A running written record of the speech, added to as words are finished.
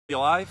You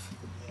live?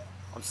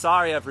 I'm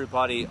sorry,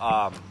 everybody.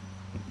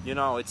 You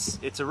know,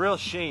 it's a real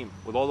shame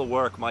with all the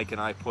work Mike and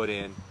I put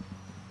in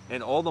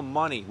and all the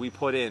money we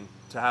put in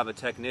to have a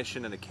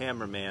technician and a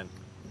cameraman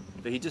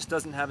that he just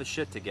doesn't have his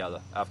shit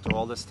together after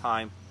all this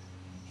time.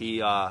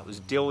 He was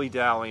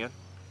dilly-dallying.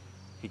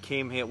 He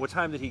came here. What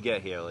time did he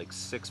get here? Like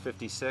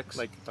 6:56?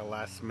 Like the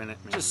last minute,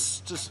 maybe.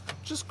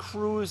 Just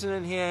cruising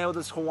in here with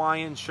his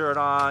Hawaiian shirt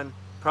on,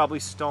 probably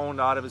stoned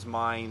out of his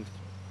mind.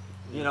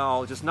 You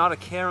know, just not a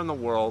care in the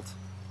world.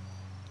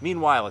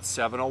 Meanwhile, it's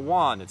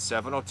 7:01, it's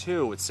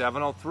 7:02, it's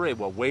 7:03.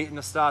 We're waiting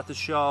to start the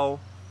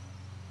show.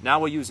 Now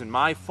we're using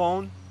my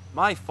phone,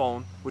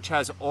 which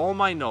has all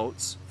my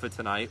notes for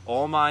tonight,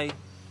 all my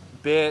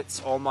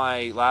bits, all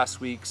my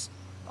last week's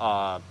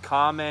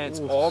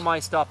comments, Oof. all my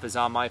stuff is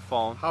on my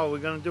phone. How are we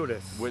going to do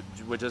this?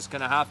 We're just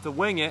going to have to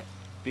wing it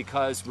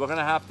because we're going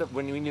to have to,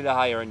 when we need to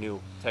hire a new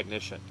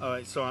technician. All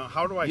right, so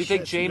how do I You share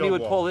think to Jamie your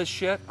would wall? pull this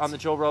shit on the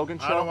Joe Rogan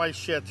show? How do I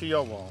share to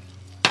your wall?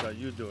 So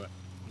you do it.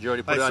 You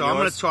already put All it right, on so I'm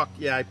going yours? to talk.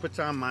 Yeah, I put it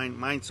on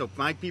mine. So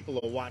my people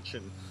are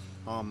watching.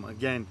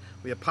 Again,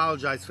 we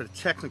apologize for the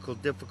technical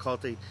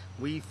difficulty.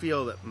 We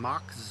feel that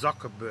Mark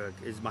Zuckerberg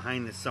is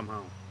behind this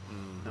somehow,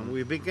 and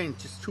we've been getting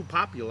just too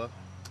popular,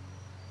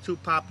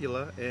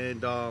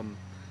 and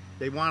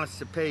they want us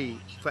to pay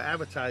for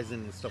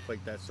advertising and stuff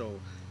like that. So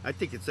I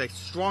think it's like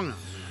strong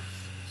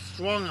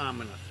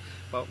arming us.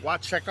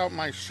 But check out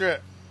my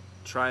shit.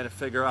 Trying to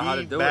figure out how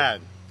to do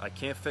it. I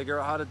can't figure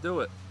out how to do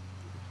it.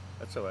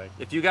 That's all right.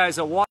 If you guys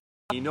are watching,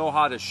 you know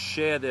how to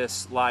share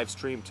this live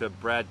stream to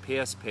Brad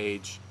Pierce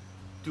page.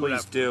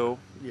 Please do.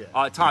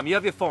 Yeah. Tom, you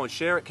have your phone.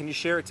 Share it. Can you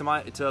share it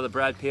to the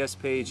Brad Pierce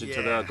page and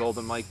to the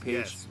Golden Mike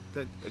page?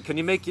 Yes. Can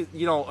you make it?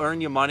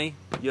 Earn your money.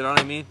 You know what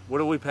I mean?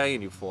 What are we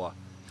paying you for?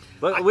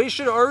 But we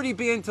should already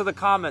be into the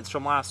comments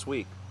from last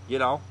week. You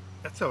know.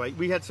 That's all right.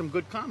 We had some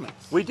good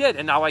comments. We did,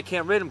 and now I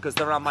can't read them because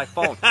they're on my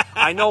phone.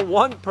 I know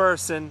one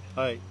person.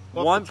 All right.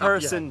 One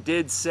person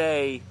did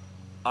say,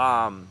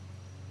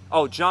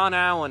 John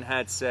Allen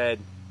had said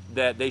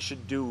that they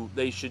should do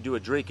a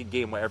drinking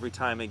game where every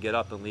time they get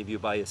up and leave you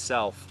by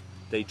yourself,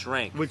 they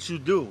drink. Which you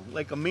do,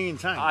 like a million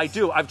times. I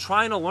do. I'm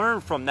trying to learn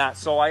from that,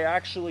 so I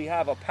actually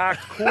have a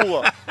packed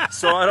cooler,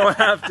 so I don't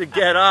have to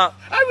get up.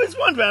 I was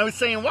wondering. I was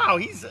saying, wow,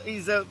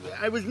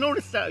 I was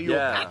noticed that you were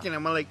packing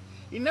him. I'm like,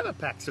 he never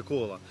packs a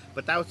cooler,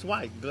 but that's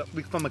why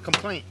from a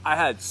complaint. I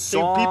had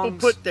songs. People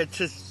put that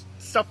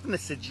stuff in the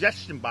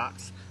suggestion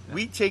box.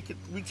 We take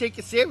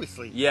it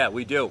seriously. Yeah,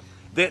 we do.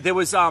 There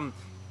was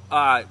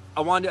I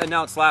wanted to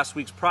announce last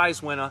week's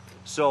prize winner.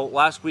 So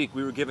last week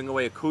we were giving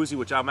away a koozie,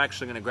 which I'm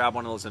actually going to grab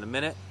one of those in a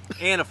minute,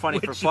 and a Funny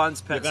for Funds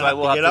pen. So I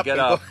will have to get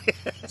up.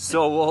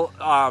 So we'll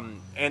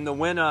and the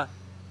winner.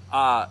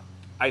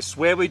 I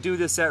swear we do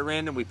this at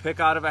random. We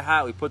pick out of a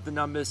hat. We put the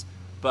numbers.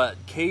 But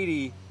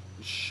Katie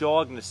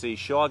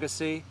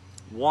Shaughnessy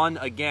won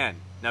again.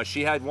 Now,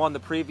 she had won the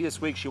previous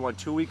week. She won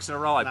 2 weeks in a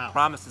row. I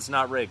promise it's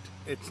not rigged.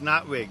 It's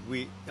not rigged.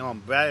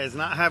 Brad is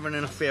not having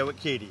an affair with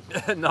Katie.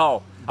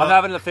 No. I'm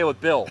having an affair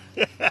with Bill,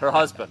 her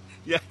husband.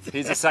 Yes.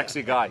 He's a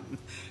sexy guy.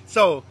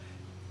 So,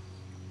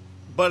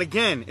 but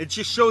again, it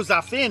just shows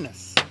our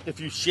fairness.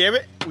 If you share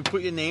it, we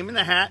put your name in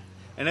the hat.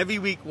 And every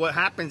week what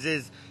happens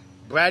is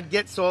Brad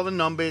gets all the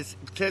numbers.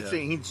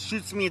 He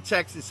shoots me a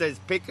text and says,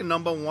 pick a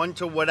number 1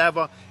 to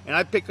whatever. And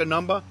I pick a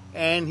number.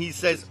 And he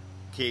says,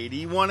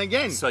 Katie won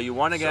again. So you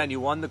won again.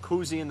 You won the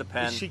koozie and the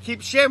pen. She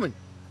keeps sharing.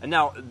 And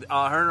now her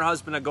and her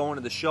husband are going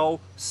to the show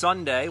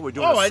Sunday. We're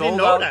doing I didn't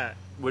know that.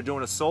 We're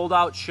doing a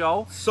sold-out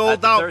show.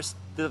 Sold out.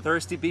 The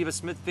Thirsty Beaver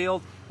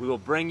Smithfield. We will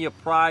bring you a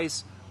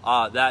prize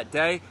that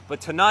day. But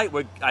tonight,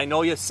 I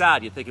know you're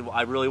sad. You're thinking,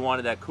 I really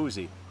wanted that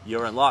koozie.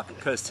 You're in luck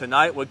because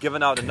tonight we're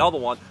giving out another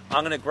one.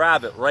 I'm going to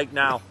grab it right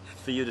now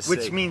for you to see.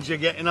 Which means you're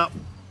getting up.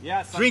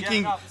 Yes,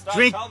 Drinking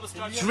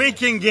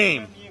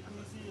game.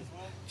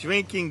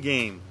 Drinking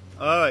game.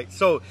 All right,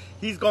 so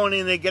he's going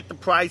in there to get the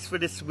prize for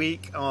this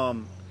week.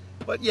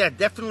 But yeah,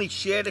 definitely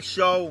share the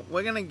show.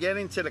 We're gonna get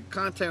into the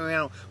content right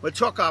now. We'll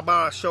talk about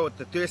our show at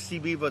the Thirsty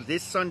Beaver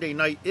this Sunday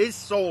night is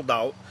sold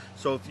out.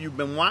 So if you've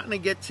been wanting to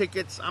get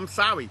tickets, I'm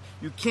sorry,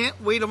 you can't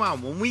wait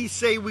around. When we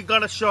say we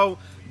got a show,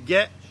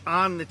 get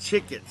on the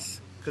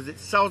tickets because it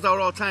sells out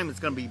all the time. It's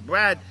gonna be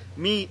Brad,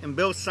 me, and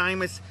Bill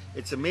Simus.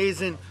 It's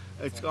amazing.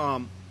 It's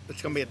gonna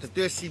be at the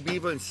Thirsty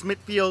Beaver in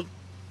Smithfield.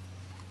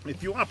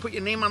 If you want to put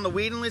your name on the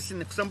waiting list,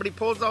 and if somebody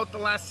pulls out the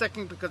last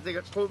second because they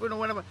got COVID or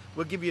whatever,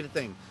 we'll give you the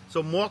thing.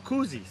 So more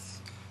koozies.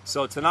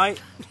 So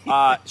tonight,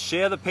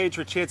 share the page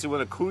for a chance to win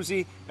a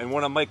koozie and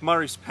one of Mike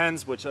Murray's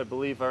pens, which I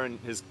believe are in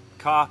his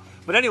car.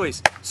 But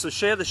anyways, so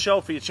share the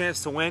show for your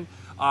chance to win.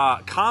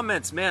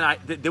 Comments, man,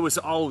 there was,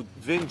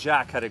 Vin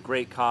Jack had a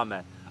great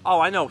comment.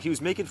 Oh, I know, he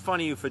was making fun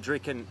of you for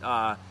drinking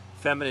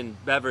feminine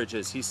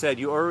beverages. He said,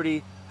 you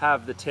already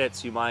have the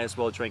tits, you might as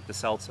well drink the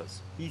seltzers.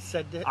 He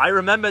said that? I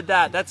remembered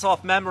that. That's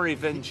off memory,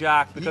 Vin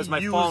Jack, because my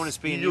phone is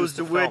being used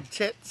to the word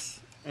tits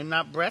and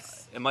not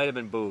breasts? It might have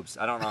been boobs.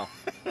 I don't know.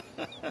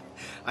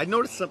 I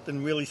noticed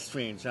something really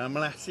strange. I'm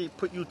going to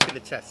put you to the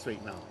test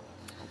right now.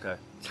 Okay.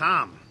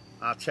 Tom,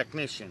 our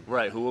technician.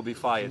 Right, who will be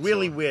fired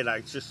Really soon. weird.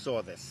 I just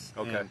saw this.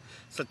 Okay. And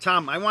so,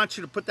 Tom, I want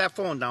you to put that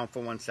phone down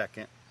for 1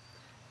 second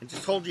and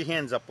just hold your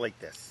hands up like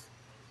this.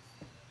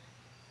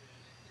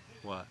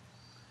 What?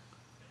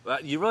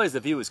 You realize the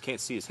viewers can't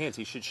see his hands.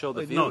 He should show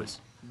the No, viewers.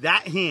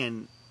 that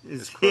hand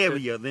is It's crooked.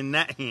 hairier than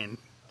that hand.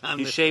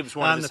 He shaves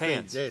one of his thing.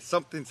 hands. Yeah,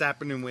 something's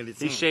happening with his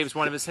He hands. shaves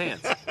one of his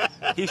hands.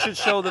 He should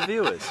show the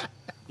viewers.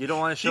 You don't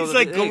want to show He's the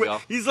like there you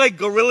go. he's like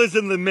gorillas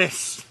in the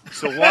mist.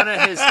 So one of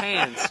his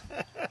hands,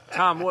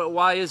 Tom.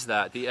 Why is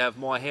that? Do you have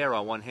more hair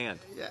on one hand?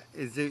 Yeah,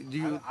 is it? Do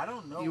you? I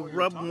don't know You what you're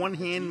rub talking one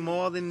about. hand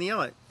more than the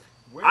other.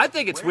 I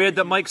think it's weird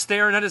that Mike's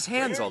staring at his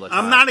hands all the time.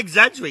 I'm not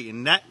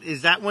exaggerating.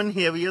 That one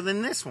hairier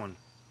than this one?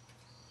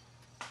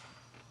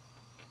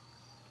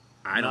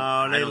 I don't. No,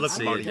 I they don't look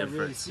see about a it.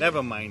 difference.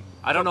 Never mind.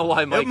 I don't know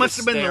why Mike must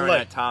is have been the staring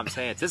light. at Tom's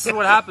hands. This is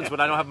what happens when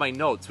I don't have my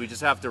notes. We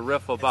just have to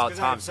riff about It's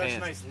 'cause I have Tom's such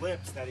hands. nice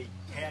lips that he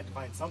had to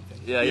find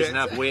something. Yeah, he doesn't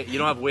have weird, you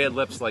don't have weird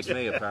lips like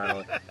me,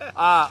 apparently.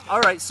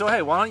 All right, so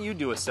hey, why don't you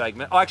do a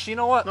segment? Oh, actually, you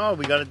know what? No,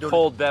 we got to do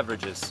Cold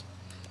beverages.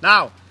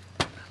 Now,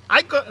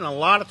 I got in a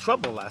lot of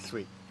trouble last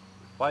week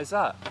Why is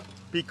that?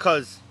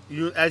 because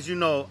as you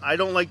know, I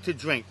don't like to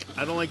drink.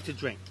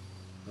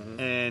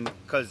 And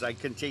because I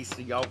can taste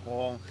the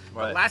alcohol.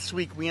 Right. But last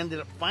week we ended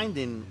up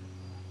finding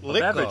A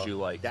liquor beverage you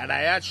like. that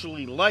I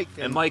actually liked.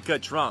 And Mike got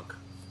drunk.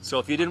 So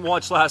if you didn't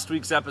watch last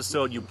week's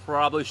episode, you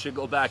probably should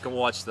go back and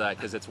watch that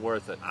because it's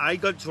worth it. I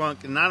got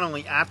drunk, and not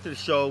only after the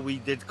show, we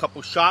did a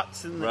couple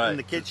shots in the, Right, in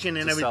the kitchen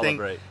and to everything.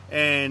 celebrate.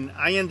 And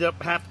I ended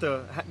up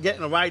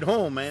getting a ride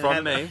home, man.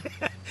 From me.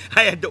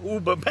 I had to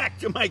Uber back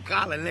to my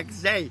car the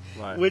next day,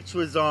 Right. which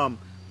was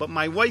But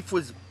my wife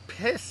was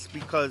pissed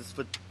because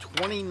for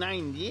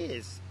 29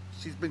 years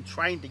she's been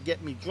trying to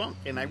get me drunk,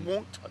 and I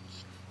won't touch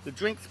the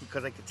drinks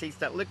because I could taste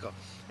that liquor.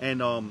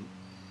 And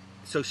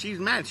so she's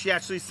mad. She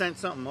actually sent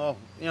something.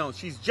 Oh,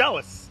 she's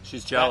jealous.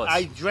 She's jealous. that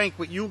I drank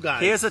with you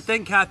guys. Here's the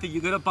thing, Kathy.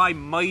 You're going to buy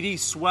Mighty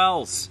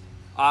Swells.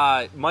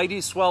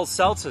 Mighty Swells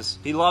seltzers.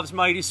 He loves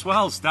Mighty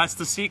Swells. That's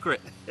the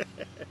secret.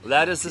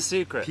 That is the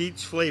secret.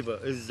 Peach flavor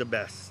is the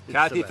best. It's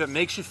Kathy, the if it best.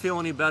 makes you feel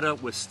any better,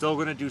 we're still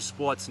going to do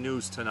sports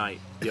news tonight.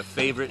 Your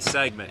favorite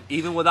segment.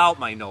 Even without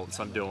my notes,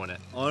 I'm doing it.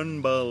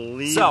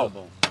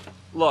 Unbelievable.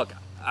 Look,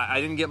 I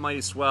didn't get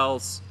Mighty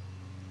Swells.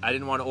 I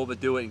didn't want to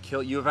overdo it and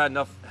kill you. You've had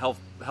enough health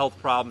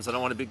problems. I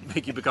don't want to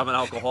make you become an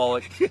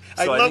alcoholic.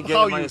 So I didn't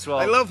get Mighty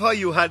Swells. I love how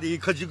you had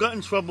because you got in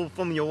trouble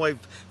from your wife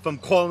from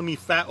calling me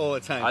fat all the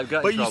time. I've got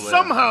in but you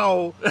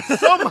trouble,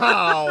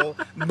 somehow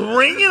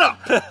bring it up.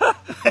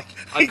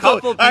 A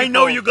couple I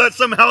know people- you got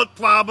some health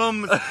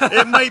problems.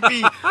 It might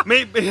be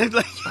maybe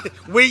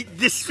like weight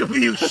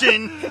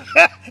distribution.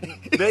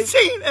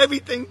 Saying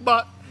everything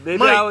but Maybe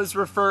Mike. I was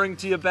referring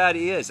to your bad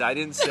ears. I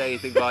didn't say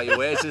anything about your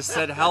way. I just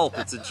said health.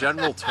 It's a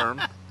general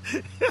term.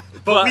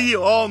 But we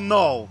all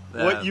know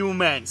Yeah. what you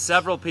meant.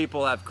 Several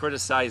people have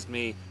criticized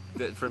me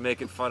for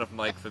making fun of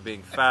Mike for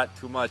being fat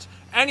too much.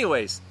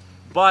 Anyways,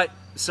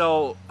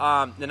 so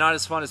they're not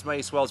as fun as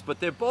Mighty Swells, but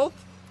they're both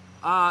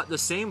the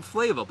same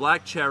flavor,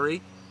 black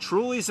cherry,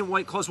 Truly's and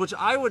White Claws, which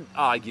I would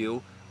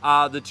argue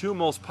are the two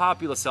most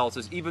popular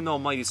seltzers, even though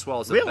Mighty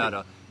Swells are Really?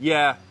 better.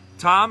 Yeah.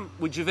 Tom,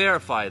 would you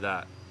verify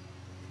that?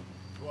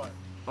 What?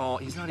 Oh,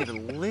 he's not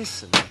even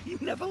listening. He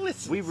never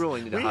listens. We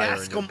really need to We hire a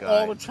ask new him guy.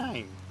 all the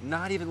time.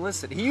 Not even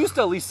listen. He used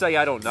to at least say,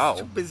 I don't know.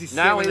 Too busy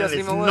Now staring he at doesn't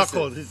his even knuckles,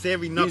 listen. his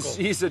hairy knuckles.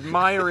 He's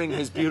admiring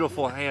his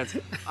beautiful hands.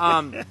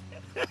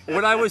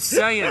 What I was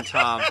saying,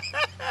 Tom,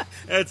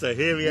 That's a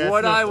hairy ass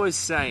what I knuckle. was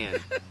saying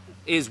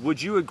is,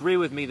 would you agree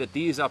with me that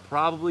these are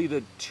probably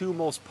the two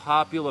most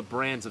popular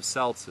brands of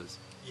seltzers?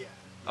 Yeah.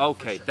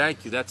 Okay,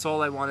 thank you. That's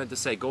all I wanted to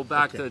say. Go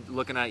back to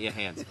looking at your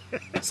hands.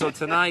 So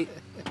tonight,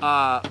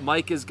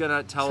 Mike is going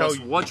to tell Tell us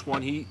you. which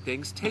one he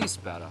thinks tastes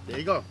better. There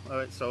you go. All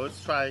right, so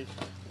let's try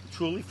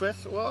Truly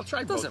first. Well, I'll try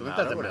both. Doesn't of them.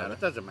 matter, It doesn't whatever. matter. It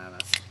doesn't matter.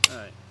 All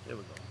right, here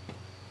we go.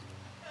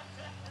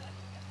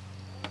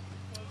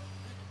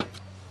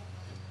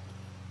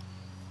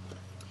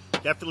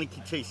 Definitely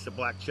can taste the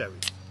black cherry.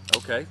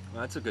 Okay,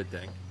 well, that's a good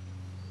thing.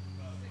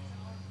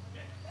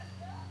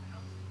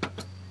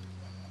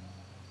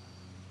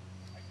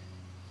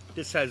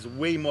 This has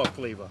way more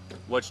flavor.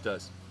 Which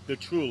does? The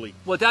Truly.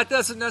 Well, that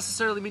doesn't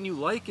necessarily mean you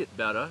like it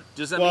better.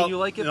 Does that mean you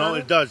like it no, better?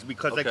 it does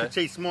because I Okay. can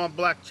taste more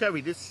black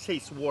cherry. This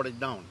tastes watered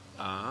down.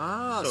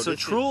 Ah, So so this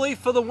is- truly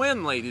for the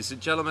win, ladies and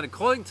gentlemen.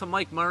 According to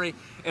Mike Murray,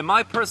 in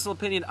my personal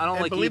opinion, I don't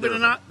And like believe either it or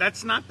of them. not,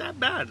 that's not that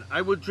bad.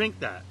 I would drink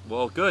that.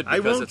 Well, good, I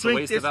because won't it's a drink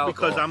waste this of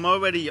alcohol. because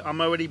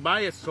I'm already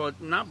biased towards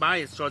not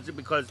biased towards it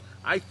because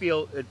I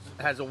feel it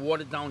has a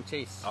watered down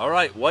taste. All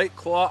right, White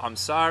Claw, I'm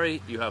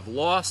sorry. You have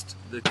lost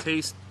the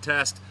taste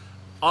test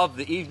of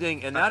the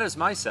evening, and that is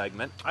my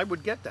segment. I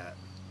would get that.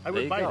 I There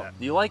would you buy go. that.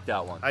 You like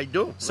that one. I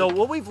do. So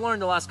what we've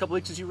learned the last couple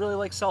weeks is you really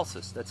like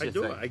Celsius. That's I your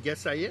do. thing. I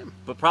guess I am.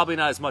 But probably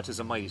not as much as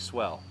a Mighty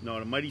Swell. No,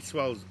 the Mighty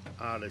Swells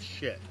are the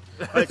shit.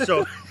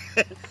 All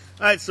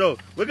right, so,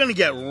 we're gonna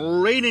get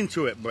right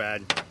into it,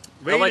 Brad.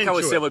 Right I like how we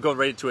into say it. we're going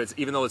right into it,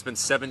 even though it's been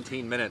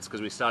 17 minutes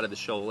because we started the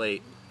show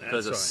late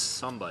because of That's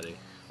somebody.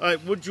 All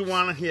right, what do you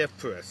want to hear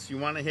first? You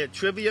want to hear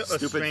trivia or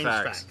Stupid strange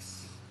facts.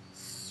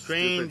 facts?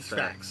 Strange Stupid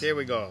facts. facts. Here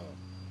we go.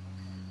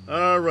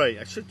 All right.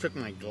 I should have took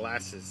my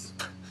glasses.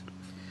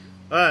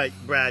 All right,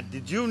 Brad.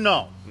 Did you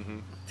know? Mm-hmm.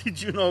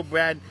 Did you know,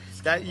 Brad,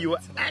 that you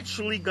are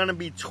actually going to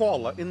be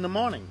taller in the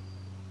morning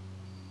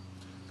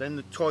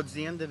than towards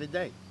the end of the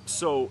day?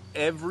 So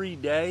every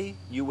day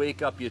you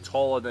wake up, you're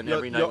taller than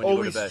every night You're when you go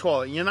always to bed.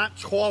 taller. You're not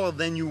taller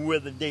than you were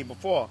the day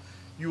before.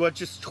 You are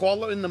just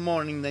taller in the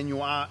morning than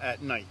you are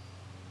at night.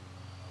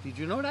 Did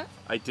you know that?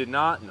 I did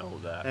not know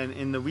that.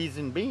 And the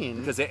reason being...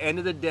 Because at the end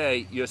of the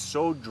day, you're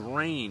so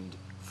drained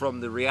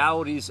from the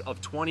realities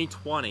of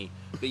 2020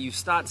 that you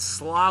start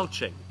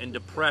slouching in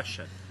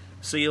depression.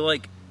 So you're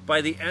like,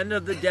 by the end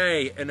of the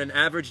day, in an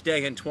average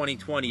day in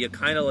 2020, you're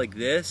kind of like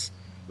this,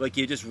 like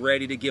you're just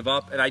ready to give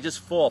up. And I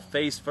just fall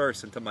face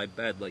first into my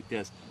bed like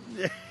this.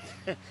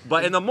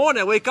 But in the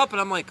morning, I wake up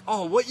and I'm like,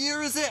 oh, what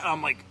year is it? And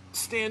I'm like,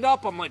 stand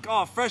up. I'm like,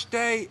 oh, fresh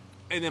day.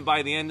 And then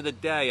by the end of the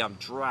day, I'm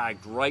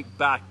dragged right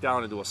back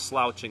down into a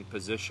slouching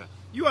position.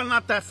 You are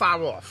not that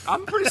far off.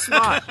 I'm pretty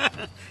smart.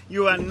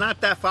 You are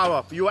not that far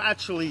off. You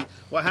actually,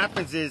 what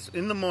happens is,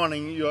 in the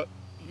morning, you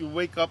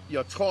wake up,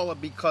 you're taller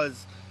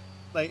because,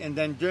 like, and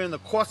then during the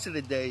course of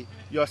the day,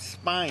 your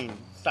spine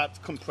starts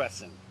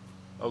compressing.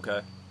 Okay.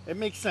 It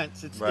makes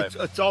sense. It's, Right.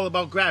 it's all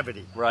about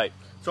gravity. Right.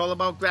 It's all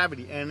about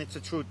gravity, and it's a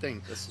true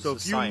thing. This is So a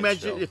if you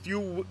science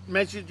show.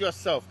 measured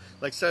yourself,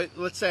 like, so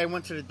let's say I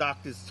went to the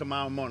doctor's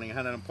tomorrow morning, I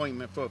had an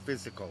appointment for a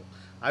physical,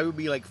 I would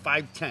be like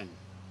 5'10",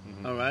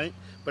 Mm-hmm. all right?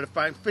 But if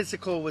my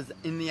physical was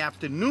in the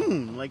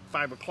afternoon, like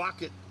 5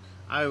 o'clock,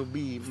 I would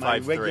be my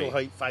 5'3". regular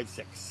height,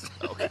 5'6".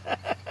 Okay.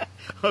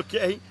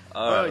 Okay?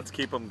 All right, let's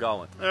keep them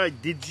going. All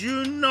right, did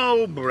you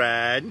know,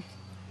 Brad?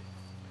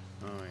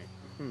 All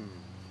right.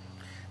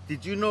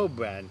 Did you know,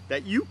 Brad,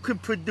 that you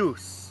could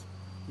produce,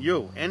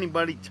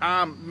 anybody,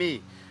 Tom,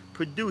 me,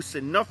 produce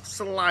enough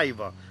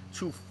saliva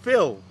to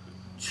fill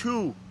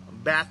 2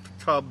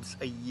 bathtubs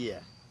a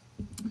year?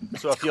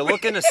 So if you're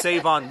looking to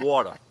save on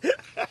water,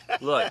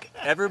 look,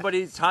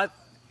 everybody's tough.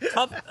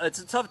 It's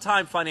a tough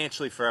time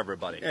financially for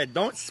everybody. Yeah,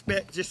 don't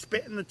spit, just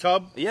spit in the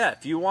tub. Yeah,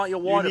 if you want your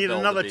water need bill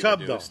another to be tub,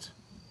 reduced,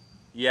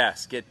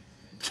 yes, get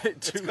 2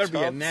 It's tubs. going to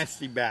be a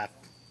nasty bath.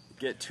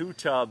 Get 2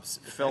 tubs,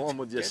 fill them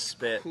with your That's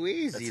spit.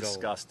 crazy, That's though.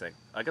 disgusting.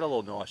 I get a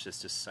little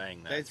nauseous just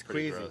saying that. That's It's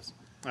pretty crazy. gross.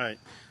 All right.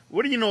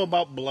 What do you know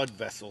about blood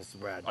vessels,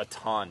 Brad? A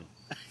ton.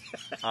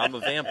 I'm a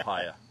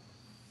vampire.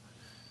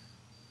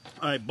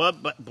 All right,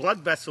 blood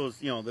vessels,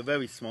 they're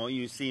very small.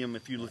 You see them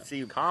if you see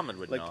them. Common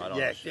would Like, know. I don't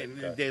yeah, know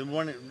shit. they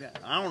run it.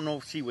 I don't know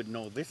if she would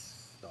know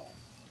this though.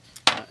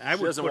 I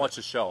She would doesn't put- watch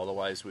the show,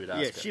 otherwise we'd ask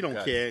her. Yeah, she don't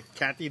Go care. ahead.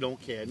 Kathy don't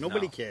care.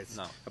 Nobody No, cares.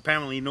 no.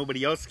 Apparently,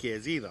 nobody else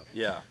cares either.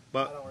 Yeah.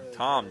 But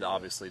Tom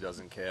obviously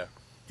doesn't care.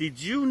 did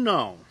you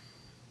know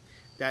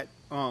that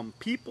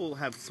people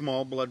have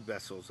small blood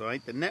vessels? All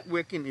right, the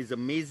networking is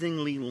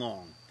amazingly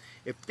long.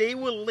 If they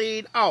were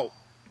laid out,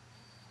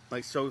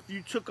 like so, if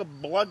you took a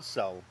blood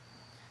cell.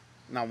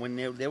 Now, when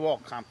they're all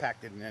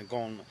compacted and they're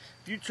going,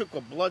 if you took a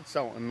blood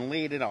cell and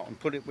laid it out and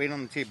put it right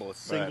on the table, a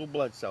single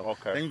blood cell,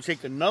 Okay. then you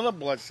take another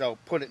blood cell,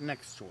 put it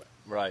next to it.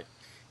 Right.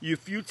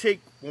 If you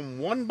take from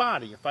one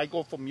body, if I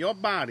go from your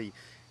body,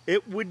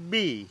 it would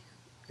be,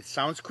 it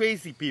sounds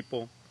crazy,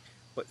 people,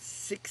 but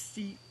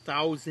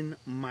 60,000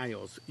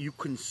 miles. You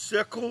can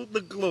circle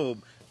the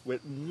globe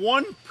with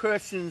one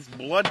person's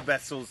blood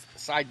vessels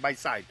side by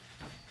side.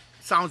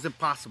 Sounds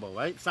impossible,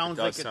 right? Sounds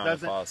It does like it sound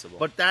doesn't. impossible.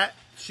 But that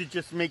should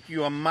just make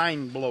your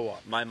mind blow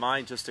up. My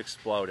mind just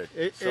exploded.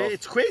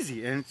 It's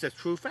crazy, and it's a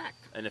true fact.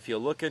 And if you're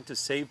looking to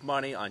save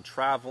money on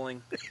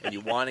traveling and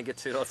you want to get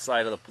to the other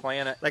side of the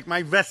planet, Like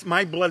my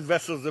blood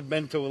vessels have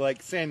been to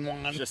like San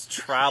Juan. just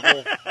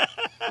travel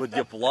with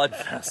your blood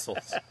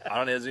vessels. I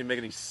don't know, it doesn't even make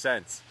any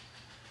sense.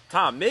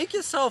 Tom, make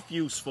yourself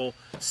useful.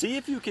 See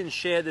if you can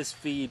share this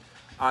feed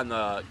on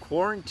the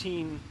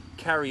quarantine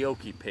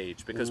karaoke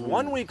page, because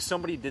one week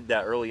somebody did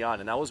that early on,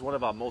 and that was one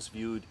of our most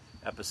viewed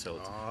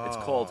episodes. It's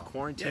called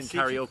Quarantine Yes, see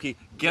if you- Karaoke.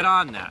 Get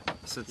on that,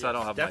 since I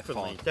don't have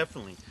definitely, my phone.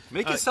 definitely.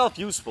 Make yourself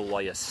useful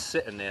while you're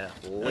sitting there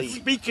late.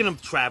 Speaking of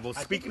travel,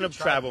 speaking of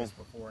travel,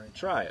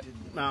 Try it.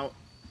 now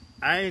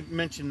I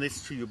mentioned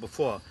this to you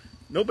before.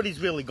 Nobody's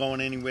really going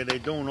anywhere. They're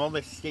doing all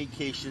their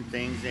staycation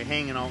things. They're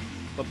hanging out.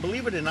 But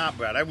believe it or not,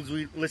 Brad, I was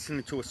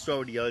listening to a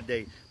story the other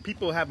day.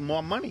 People have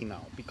more money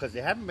now because they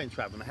haven't been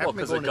traveling. They Well, haven't been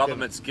because the going to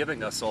government's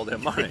giving us all their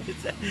money.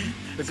 dinner.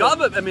 The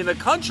government, I mean, the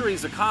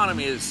country's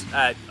economy is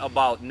at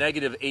about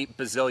negative $8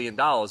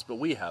 bazillion, but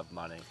we have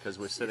money because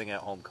we're sitting at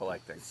home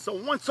collecting. So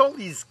once all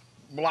these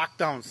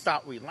lockdowns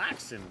start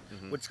relaxing,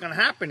 what's going to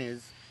happen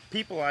is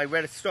people, I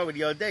read a story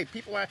the other day,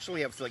 people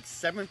actually have like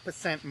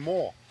 7%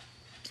 more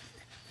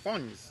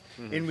funds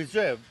in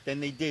reserve than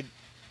they did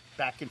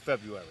back in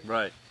February.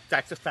 Right,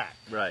 That's a fact.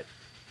 right.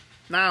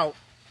 Now,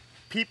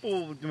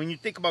 people, when you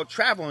think about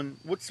traveling,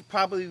 what's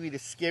probably the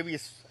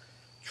scariest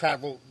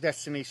travel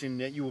destination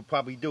that you would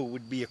probably do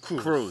would be a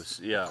cruise. Cruise,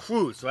 yeah.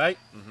 Cruise, right?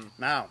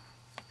 Now,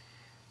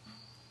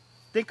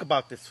 think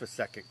about this for a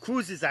second.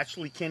 Cruises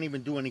actually can't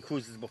even do any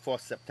cruises before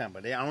September.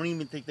 I don't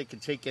even think they can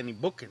take any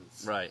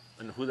bookings. Right.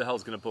 And who the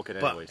hell's going to book it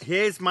But anyways?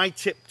 here's my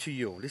tip to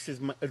you. This is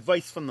my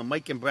advice from the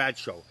Mike and Brad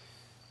show.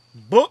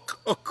 book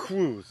a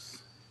cruise.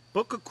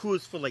 Book a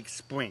cruise for like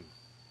spring.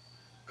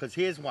 Because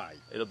here's why.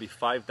 It'll be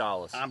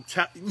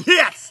 $5.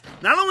 Yes!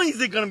 Not only is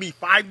it going to be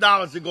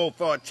 $5 to go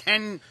for a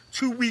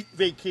 2-week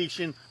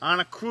vacation on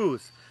a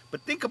cruise,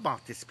 but think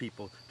about this,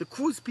 people. The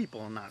cruise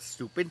people are not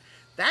stupid.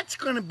 That's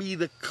going to be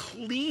the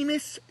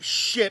cleanest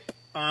ship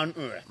on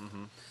Earth.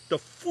 Mm-hmm. The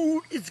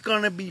food is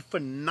going to be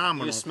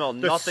phenomenal. You smell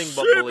The nothing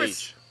but service-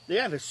 bleach.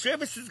 Yeah, the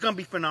service is going to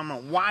be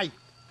phenomenal. Why?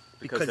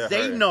 Because they're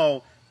they hurting.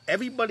 know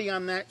everybody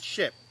on that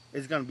ship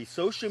is going to be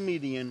social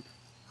mediaing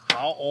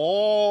how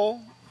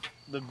all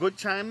the good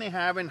time they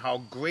have and how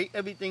great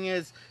everything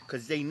is,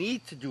 because they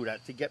need to do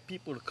that to get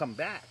people to come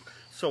back.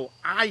 So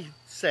I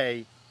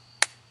say,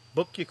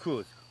 book your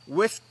cruise.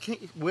 Worst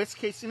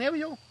case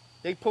scenario,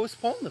 they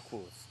postpone the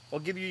cruise or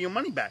give you your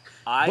money back.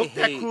 Book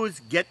that cruise,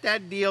 get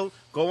that deal,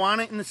 go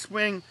on it in the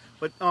spring,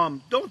 but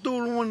don't do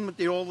the one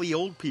with all the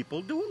old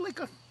people. Do it like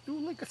a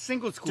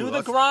singles cruise. Do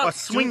the Gronk. Or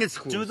swingers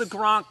cruise. Do the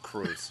Gronk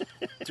cruise.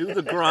 Do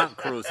the Gronk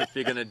cruise if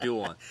you're gonna do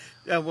one.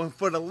 Well,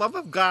 for the love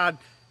of God,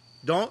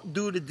 don't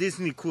do the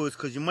Disney cruise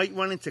because you might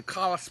run into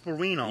Carlos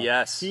Sperino.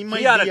 Yes, he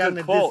might had be a on good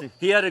the quote. Disney.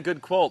 He had a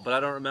good quote, but I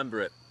don't remember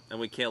it, and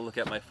we can't look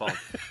at my phone.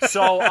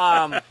 So,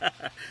 Carl,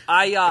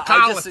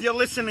 if you're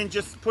listening,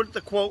 just put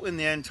the quote in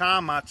there, and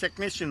Tom, our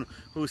technician,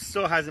 who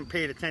still hasn't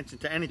paid attention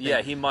to anything.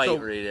 Yeah, he might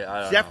read it.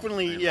 I don't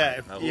definitely, know.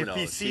 yeah. Who If you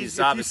knows? see, He's if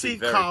you obviously see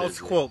very Carl's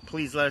busy. quote,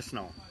 please let us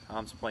know.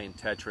 Tom's playing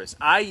Tetris.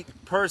 I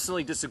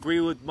personally disagree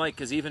with Mike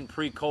because even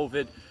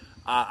pre-COVID,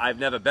 I've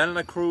never been on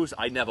a cruise.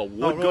 I never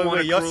would go on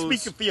a you're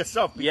cruise. speaking for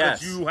yourself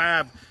because Yes. you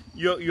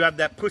have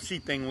that pussy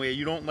thing where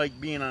you don't like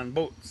being on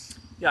boats.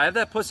 Yeah, I have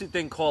that pussy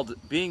thing called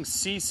being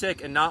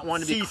seasick and not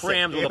wanting to be Seasick,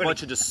 crammed with a yeah.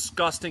 bunch of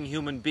disgusting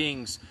human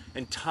beings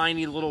in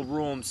tiny little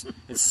rooms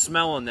and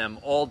smelling them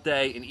all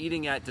day and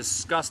eating at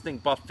disgusting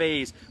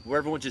buffets where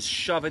everyone's just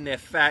shoving their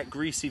fat,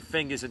 greasy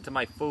fingers into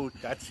my food.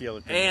 That's the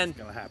other thing And that's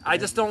gonna happen. I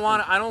just don't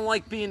want. I don't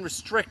like being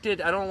restricted.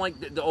 I don't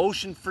like the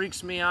ocean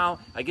freaks me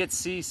out. I get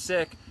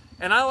seasick,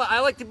 and I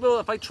like to be able,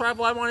 if I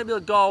travel, I want to be able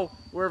to go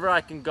wherever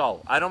I can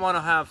go. I don't want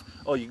to have.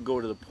 Oh, you can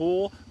go to the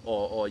pool,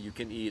 or you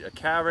can eat a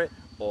carrot,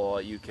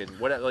 or you can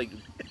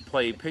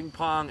play ping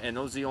pong, and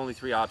those are the only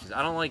 3 options.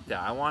 I don't like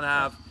that. I want to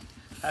have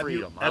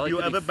freedom. Have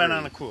you ever been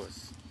on a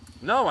cruise?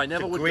 No, I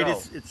never would go.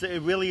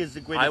 It really is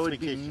the greatest I would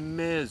vacation. be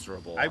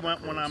miserable. I on a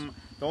went when cruise.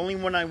 the only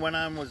one I went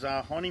on was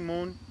our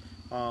honeymoon.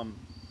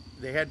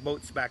 They had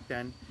boats back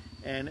then,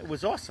 and it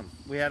was awesome.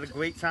 We had a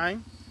great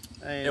time.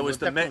 And It was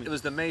the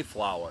definitely-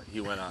 Mayflower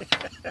he went on.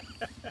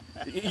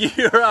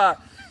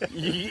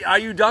 Are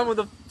you done with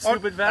the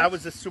stupid facts? That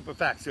was a super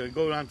fact. So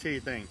go on to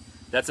your thing.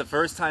 That's the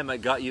first time I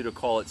got you to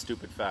call it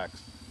stupid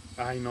facts.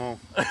 I know.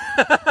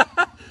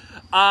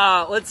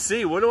 Let's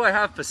see. What do I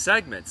have for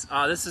segments?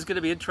 This is going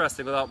to be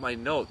interesting without my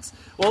notes.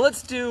 Well,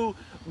 let's do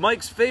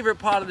Mike's favorite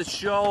part of the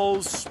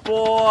show,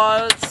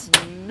 sports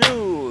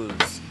news.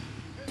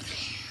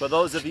 For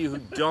those of you who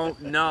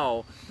don't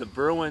know, the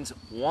Bruins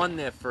won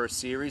their first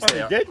series. Oh,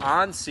 they are did?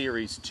 on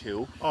Series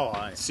 2. Oh, all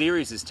right.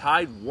 Series is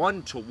tied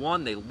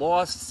 1-1. They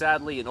lost,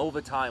 sadly, in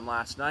overtime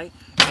last night.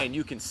 And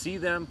you can see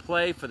them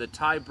play for the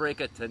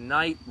tiebreaker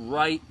tonight,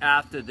 right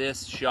after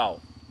this show.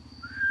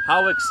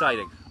 How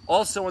exciting.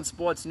 Also in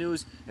sports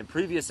news, in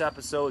previous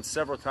episodes,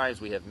 several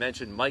times we have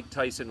mentioned Mike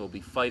Tyson will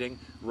be fighting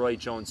Roy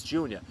Jones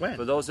Jr. When?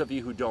 For those of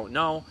you who don't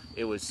know,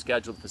 it was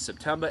scheduled for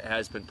September. It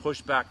has been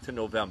pushed back to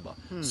November.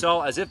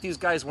 So as if these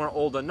guys weren't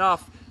old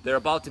enough, they're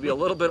about to be a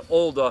little bit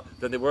older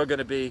than they were going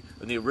to be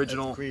in the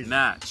original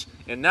match.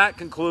 And that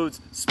concludes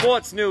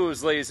sports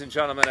news, ladies and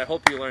gentlemen. I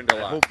hope you learned a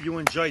I lot. hope you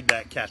enjoyed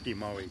that, Kathy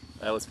Murray.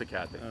 That was for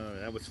Kathy.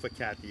 That was for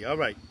Kathy. All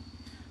right.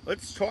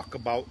 Let's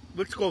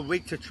go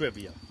right to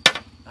trivia.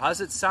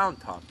 How's it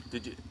sound, Tom?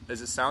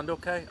 Does it sound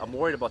okay? I'm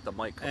worried about the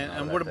mic.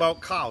 And what about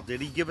Carl?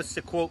 Did he give us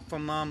the quote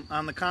from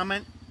on the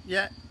comment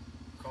yet?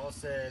 Carl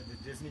said the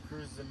Disney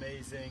cruise is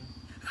amazing.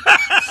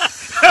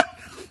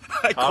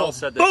 I Carl call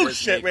said that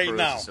bullshit Disney right Cruise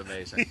now. is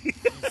amazing. He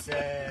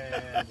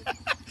said.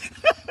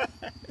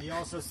 He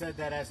also said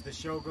that as the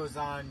show goes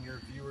on, your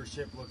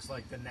viewership looks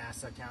like the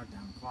NASA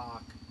countdown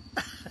clock.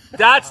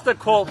 That's the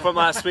quote from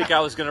last week I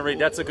was going to read.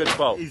 That's a good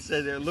quote. He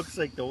said it looks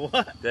like the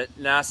what? That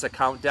NASA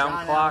countdown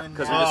John clock, Allen,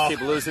 because we yeah. just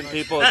keep losing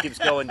people. It keeps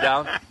going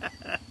down.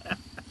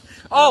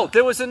 Oh,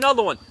 there was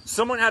another one.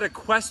 Someone had a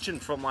question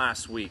from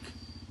last week.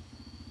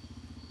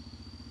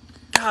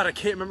 God, I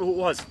can't remember who it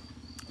was.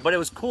 But it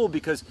was cool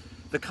because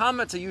the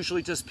comments are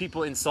usually just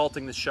people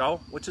insulting the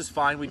show, which is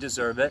fine. We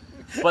deserve it.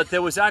 But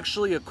there was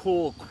actually a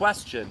cool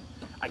question.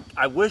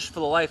 I wish for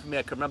the life of me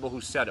I could remember who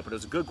said it, but it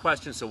was a good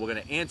question, so we're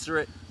going to answer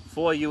it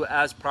for you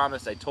as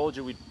promised. I told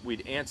you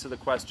we'd answer the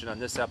question on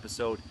this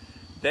episode.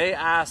 They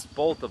asked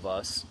both of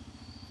us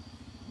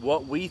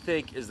what we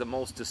think is the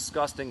most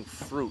disgusting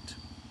fruit.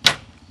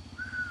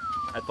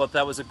 I thought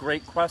that was a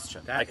great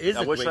question. That is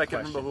I a wish great I could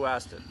question. remember who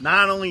asked it.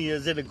 Not only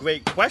is it a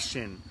great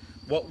question,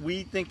 what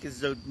we think is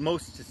the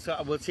most.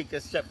 We'll take that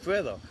a step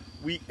further.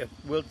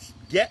 We'll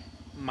get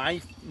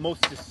my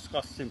most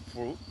disgusting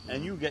fruit,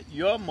 and you get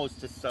your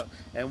most disgusting,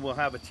 and we'll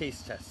have a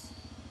taste test.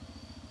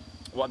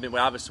 Well, I mean,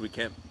 obviously we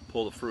can't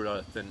pull the fruit out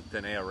of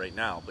thin air right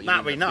now, but you Not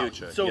mean right in the now.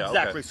 future. So Yeah,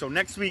 exactly. okay. So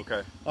next week,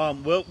 Okay.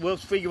 we'll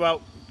figure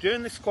out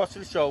during this course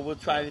of the show. We'll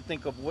try to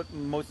think of what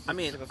most. I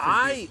mean,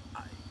 right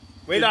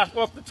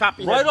off the top of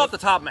your right head, off the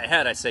top of my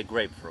head, I say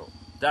grapefruit.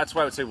 That's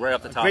why I would say right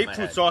off the top of my head.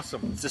 grapefruit's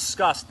awesome. It's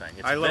disgusting.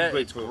 It's I love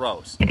It's grapefruit.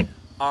 gross.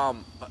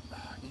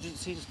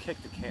 He just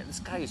kicked the can. This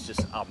guy is just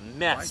a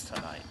mess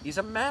tonight. He's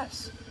a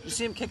mess. You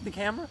see him kick the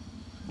camera?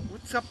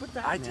 What's up with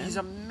that, man? He's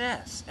a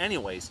mess.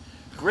 Anyways,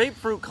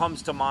 grapefruit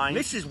comes to mind.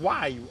 This is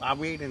why our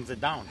ratings are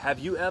down. Have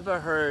you ever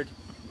heard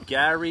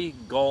Gary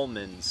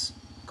Goldman's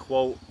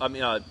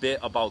bit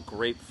about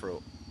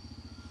grapefruit?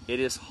 It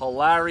is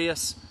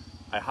hilarious.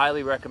 I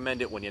highly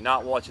recommend it when you're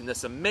not watching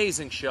this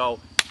amazing show.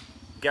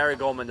 Gary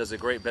Goldman does a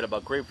great bit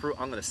about grapefruit.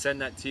 I'm going to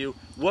send that to you.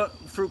 What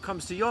fruit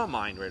comes to your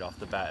mind right off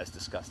the bat as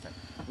disgusting?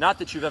 Not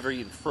that you've ever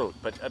eaten fruit,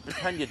 but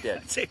pretend you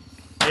did.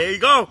 There you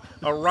go.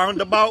 A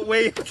roundabout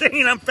way of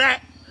saying I'm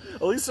fat.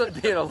 At least I'm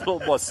being a little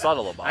more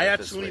subtle about I it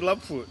this actually week.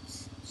 love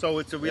fruits, so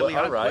it's a really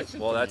hard all right. question.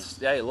 Well, for that's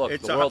me. hey, look,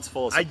 It's the a- world's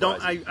full of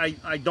surprises.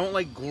 I don't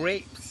like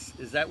grapes.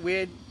 Is that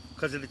weird?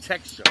 Because of the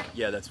texture.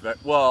 Yeah, that's very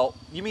well.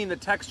 You mean the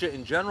texture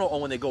in general,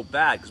 or when they go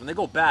bad? Because when they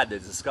go bad, they're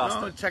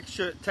disgusting. No,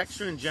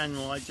 texture in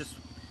general.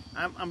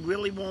 I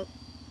really won't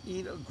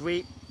eat a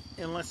grape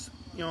unless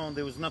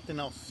there was nothing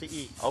else to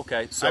eat. Okay,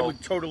 I so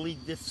would totally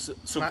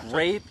so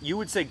grape. You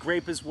would say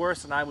grape is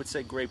worse, and I would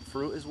say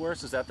grapefruit is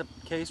worse. Is that the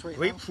case right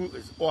Grapefruit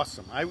is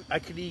awesome. I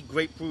could eat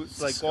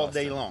grapefruits like all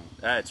day Disgusting. long.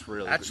 now? That's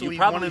really good. Actually, You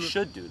probably one of the-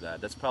 should do that.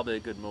 That's probably a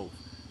good move.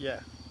 Yeah.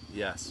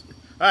 Yes.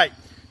 All right.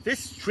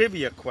 This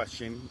trivia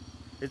question,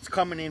 it's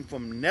coming in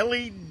from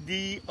Nelly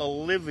D.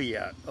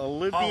 Oliveria.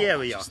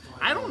 just thought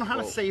I don't know how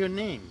to quote. say her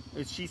name.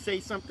 Did she say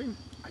something?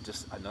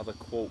 Another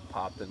quote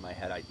popped in my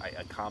head.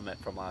 A comment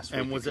from last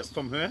week. And was it because-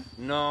 from her?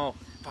 No.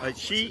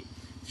 She.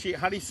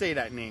 How do you say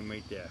that name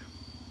right there?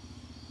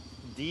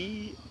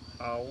 D.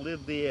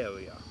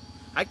 Oliveria.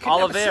 I can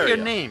never say her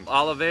name.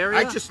 Oliveria.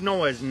 I just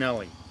know her as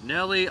Nelly.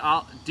 Nelly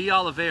D.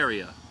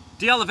 Oliveria.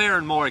 D. Oliveria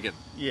and Morgan.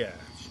 Yeah.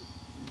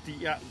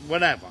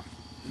 Whatever.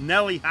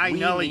 Nelly. Hi, We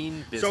Nelly.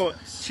 mean So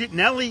business.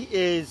 Nelly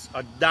is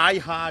a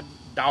diehard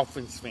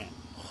Dolphins fan.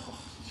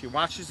 She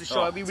watches the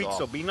show Oh, every it's week, so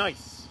awful. be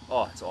nice.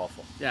 Oh, it's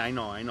awful. Yeah, I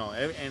know.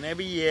 And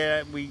every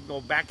year we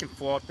go back and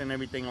forth and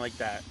everything like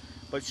that.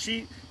 But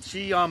she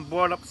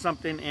brought up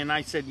something, and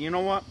I said, you know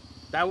what?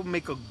 That would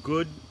make a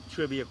good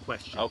trivia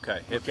question.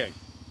 Okay. Okay.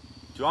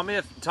 Do you want me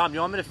to, Tom? You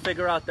want me to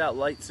figure out that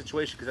light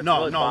situation? Because No,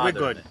 really no, we're bothering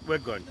good. me. We're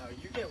good. No,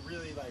 you get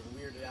really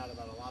weirded out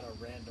about a lot of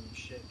random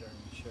shit during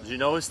the show. Did you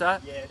notice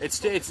that? Yeah, It's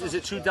just focus on is the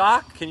it too show.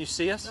 dark? Can you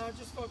see us? No,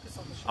 just focus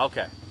on the show.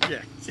 Okay.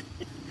 Yeah.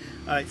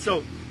 All right.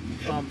 So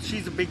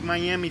she's a big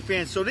Miami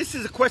fan. So this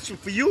is a question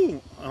for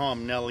you,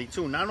 Nelly,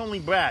 too. Not only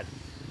Brad,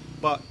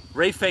 but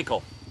Ray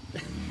Finkel.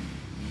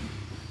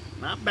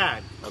 not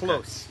bad. Okay.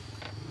 Close.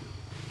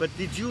 But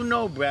did you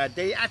know, Brad,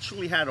 they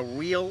actually had a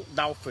real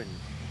dolphin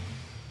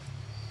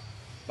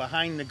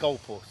behind the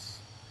goalposts.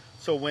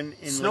 So when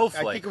in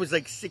Snowflake. I think it was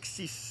like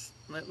 60.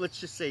 Let's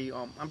just say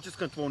I'm just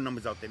gonna throw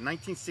numbers out there.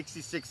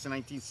 1966 to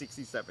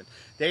 1967,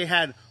 they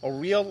had a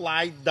real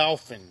live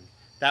dolphin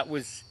that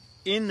was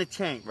in the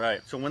tank.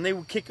 Right. So when they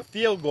would kick a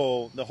field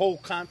goal, the whole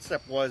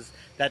concept was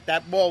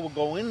that ball would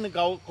go in the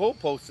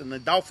goalpost and the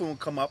dolphin would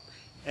come up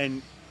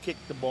and kick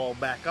the ball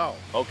back out.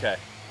 Okay.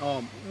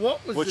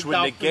 What was Which the would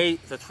dolphin,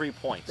 negate the 3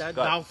 points. that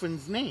Go ahead.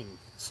 dolphin's name?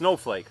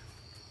 Snowflake.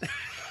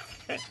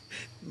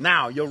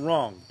 Now you're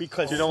wrong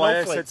because Do you know why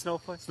I said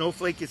Snowflake?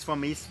 Snowflake is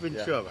from East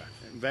Ventura.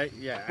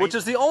 Which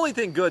is the only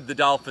thing good the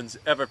Dolphins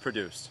ever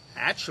produced.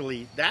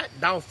 actually that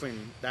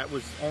dolphin that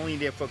was only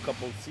there for a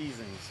couple of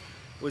seasons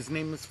was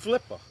named as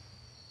Flipper.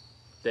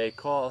 They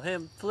call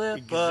him Flipper.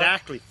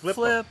 Exactly, Flipper.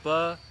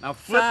 Flipper. Now,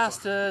 Flipper.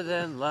 Faster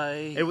than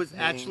light. It was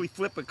actually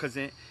Flipper because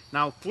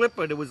now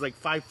Flipper there was like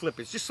 5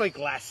 flippers, just like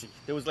Lassie.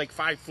 There was like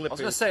 5 I was flippers.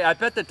 gonna say, I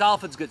bet the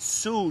Dolphins get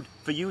sued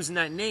for using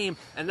that name,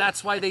 and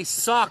that's why they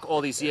suck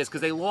all these years because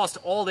they lost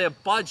all their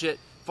budget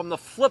from the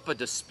Flipper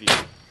dispute.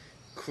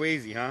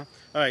 Crazy, huh?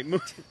 All right,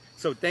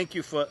 so thank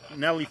you for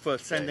Nelly for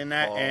sending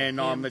that, call and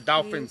him the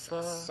Dolphins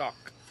Flipper. suck.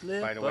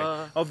 By the way,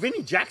 Flipper. oh,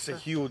 Vinny Jack's a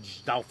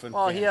huge Dolphin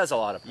Well, fan. he has a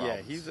lot of Yeah,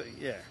 problems.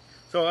 yeah.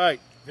 So all right,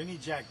 Vinny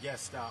Jack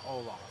guessed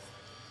Olaf.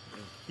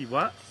 he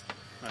what?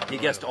 He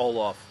guessed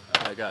Olaf.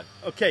 Oh my God.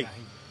 Okay,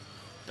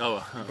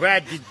 Oh,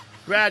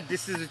 Brad,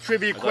 this is a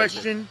trivia like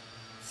question.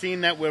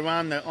 Seeing that we're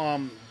on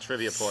the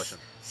trivia portion.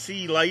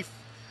 sea life,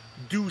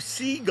 do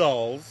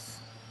seagulls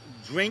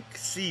drink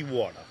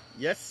seawater?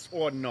 Yes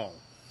or no?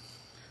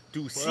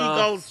 Do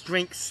seagulls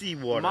drink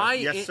seawater?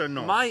 Yes or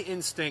no? My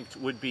instinct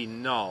would be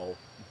no,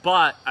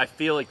 but I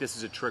feel like this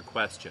is a trick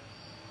question.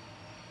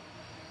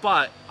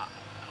 But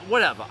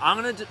whatever, I'm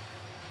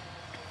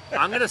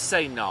gonna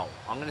say no.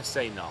 I'm gonna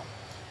say no.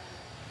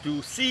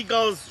 Do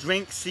seagulls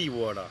drink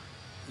seawater?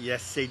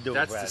 Yes, they do.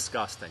 That's Brad.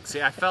 disgusting.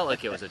 See, I felt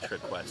like it was a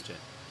trick question.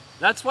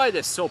 That's why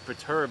they're so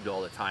perturbed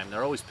all the time.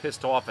 They're always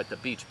pissed off at the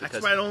beach because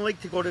That's why I don't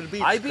like to go to the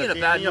beach. I'd be in a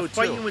 'cause bad you're mood,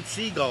 fighting too. with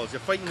seagulls. You're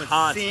fighting with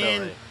Constantly.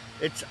 sand.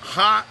 It's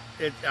hot.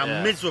 I'm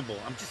Yeah. miserable.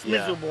 I'm just Yeah.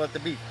 miserable at the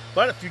beach.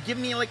 But if you give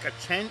me like a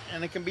tent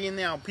and it can be in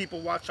there, and people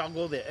watch, I'll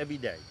go there every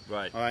day.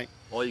 Right. All right.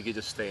 Or you could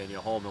just stay in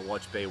your home and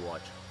watch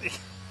Baywatch.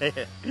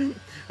 All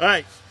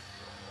right.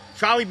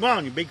 Charlie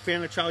Brown. You big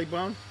fan of Charlie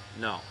Brown?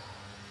 No. All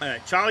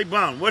right. Charlie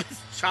Brown. What is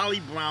Charlie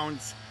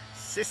Brown's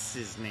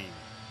sister's name?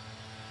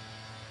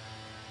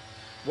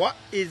 What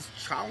is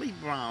Charlie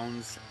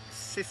Brown's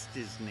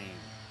sister's name?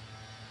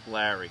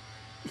 Larry.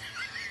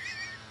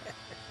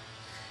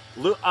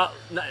 No,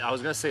 I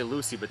was going to say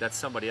Lucy, but that's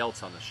somebody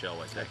else on the show,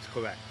 I think. That's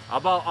correct. How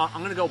about, I'm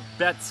going to go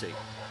Betsy.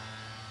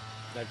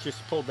 That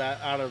just pulled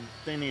that out of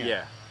thin air.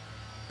 Yeah.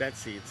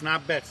 Betsy. It's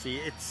not Betsy.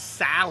 It's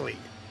Sally.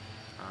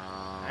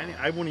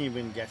 I wouldn't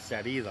even guess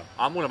that either.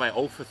 I'm one of my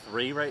 0 for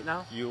 3 right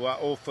now. You are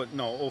 0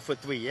 for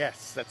 3.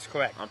 Yes, that's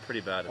correct. I'm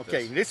pretty bad at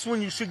Okay, this. this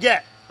one you should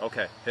get.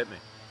 Okay, hit me.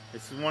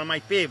 This is one of my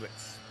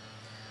favorites.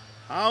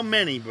 How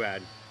many,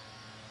 Brad?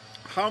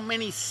 How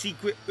many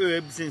secret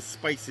herbs and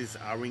spices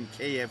are in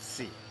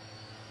KFC?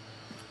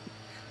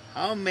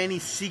 How many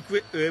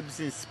secret herbs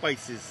and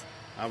spices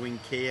are in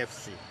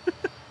KFC?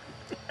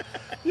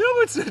 You know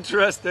what's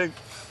interesting?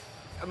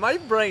 My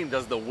brain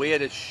does the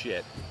weirdest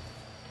shit.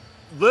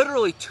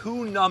 Literally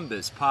 2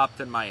 numbers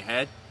popped in my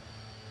head,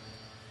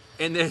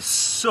 and they're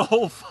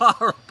so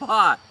far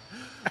apart.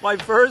 My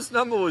first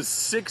number was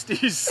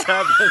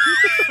 67,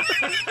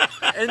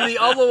 and the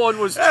other one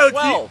was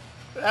 12.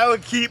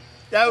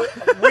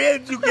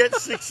 Where'd you get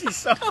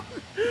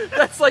 60-something?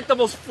 That's like the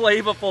most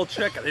flavorful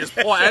chicken. They just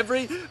pour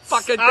every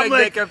fucking thing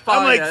they can I'm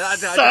find. like,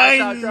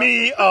 sign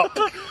me up.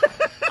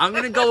 I'm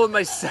going to go with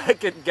my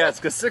second guess,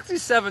 because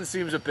 67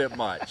 seems a bit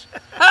much.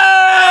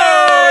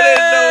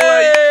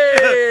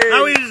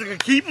 Now we're just going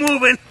to keep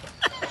moving.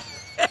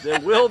 There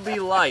will be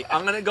light.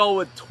 I'm going to go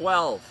with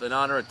 12 in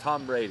honor of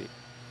Tom Brady.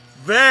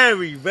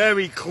 Very,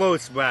 very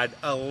close, Brad.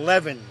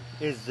 11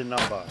 is the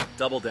number.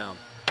 Double down.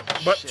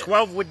 But Shit.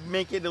 12 would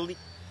make it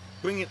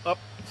bring it up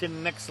to the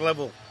next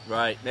level.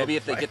 Right. Maybe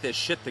if they get their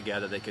shit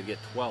together, they could get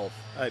 12.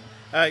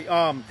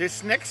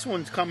 This next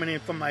one's coming in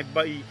from my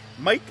buddy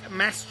Mike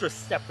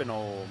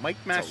Mastrostefano. Mike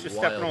That's a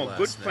Mastrostefano, wild a good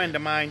last friend name.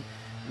 of mine.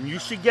 And you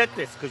should get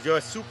this because you're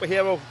a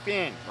superhero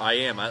fan. I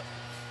am. What's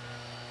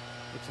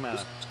the matter?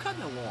 Who's cutting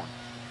their lawn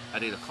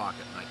at 8 o'clock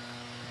at night?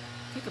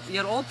 You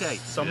had all day.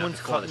 Someone's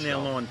before the cutting their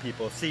show. lawn,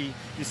 people. See,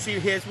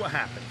 here's what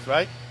happens,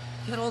 right?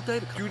 You had all day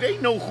to cut. Do they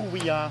know who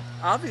we are?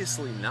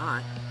 Obviously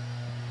not.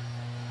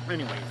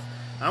 Anyways,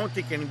 I don't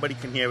think anybody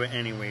can hear it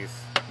anyways.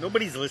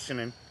 Nobody's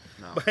listening.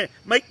 No. But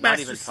Mike Not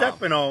even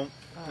Mastrostefano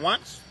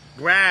wants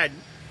Brad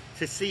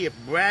to see if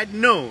Brad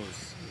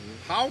knows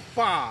how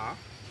far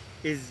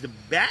is the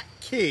Bat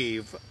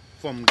Cave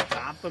from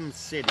Gotham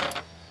City.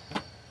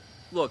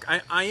 Look,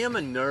 I am a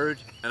nerd,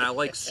 and I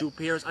like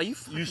superheroes. Are you?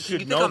 You should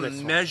think know I'm this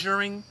one.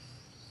 measuring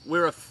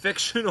where a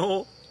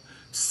fictional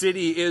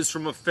city is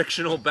from a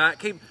fictional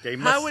Batcave? They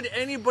How must- would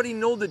anybody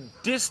know the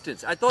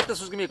distance? I thought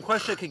this was gonna be a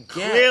question I could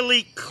get.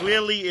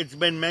 Clearly, it's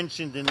been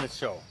mentioned in the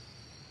show.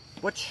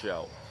 What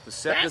show?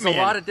 There's a Batman.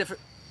 lot of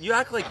different. You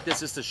act like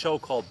this is the show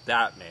called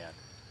Batman.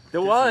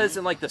 There was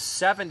in like the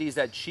 70s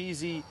that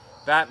cheesy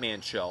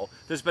Batman show.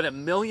 There's been a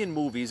million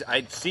movies.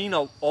 I've seen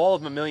all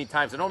of them a million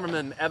times. I don't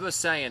remember them ever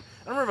saying.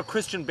 I don't remember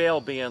Christian Bale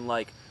being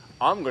like,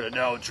 I'm going to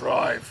now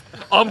drive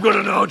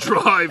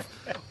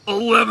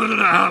 11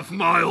 and a half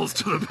miles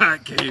to the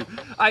Batcave.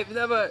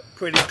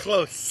 Pretty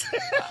close.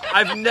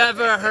 I've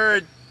never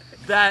heard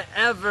that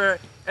ever.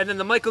 And then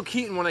the Michael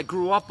Keaton, when I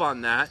grew up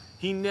on that,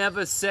 he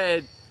never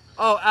said,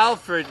 oh,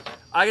 Alfred,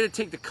 I got to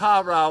take the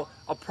car route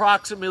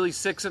approximately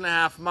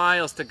 6.5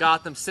 miles to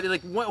Gotham City.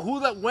 Like,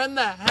 when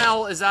the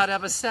hell is that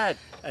ever said?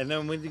 And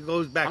then when it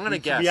goes back, I'm gonna we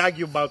guess.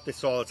 argue about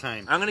this all the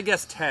time. I'm going to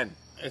guess 10.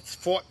 It's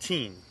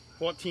 14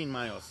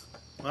 miles.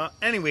 Well,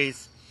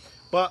 anyways,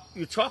 but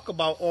you talk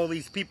about all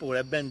these people that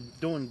have been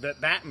doing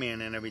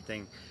Batman and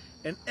everything,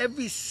 and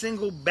every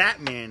single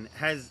Batman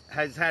has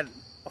had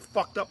a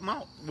fucked up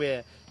mouth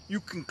where you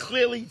can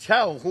clearly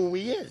tell who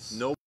he is.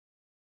 No.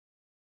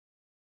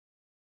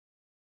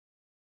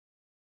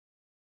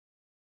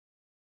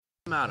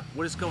 Matter.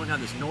 What is going on?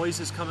 There's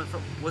noises coming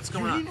from. What's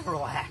going You on? need to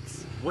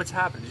relax. What's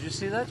happened? Did you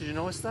see that? Did you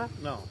notice that?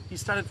 No, He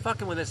started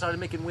fucking with it. Started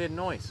making weird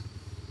noise.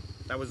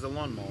 that was the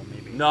lawnmower,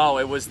 maybe. No,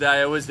 it was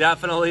that. It was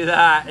definitely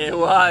that. It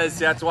was.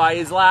 That's why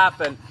he's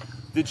laughing.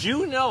 Did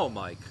you know,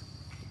 Mike?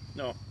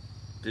 No.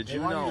 Did They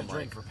you want know, you to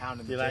drink Mike? for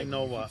pounding the Did I table.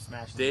 know You what? keep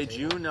smashing the Did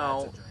table. you That's know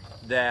a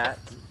drink. that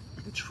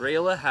the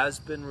trailer has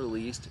been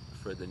released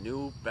for the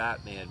new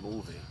Batman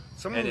movie?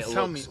 Someone and it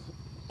tell me looks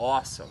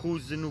awesome.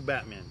 who's the new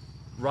Batman?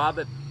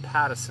 Robert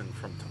Pattinson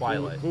from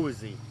Twilight. Who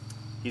is he?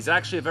 He's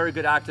actually a very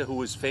good actor who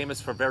was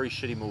famous for very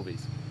shitty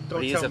movies.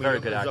 But he is a very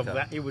good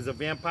actor. He was a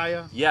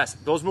vampire? Yes,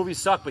 those movies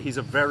suck, but he's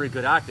a very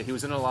good actor. He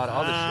was in a lot of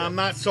other I'm shit.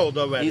 not sold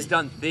already. He's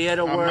done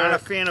theater I'm work. not a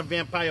fan of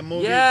vampire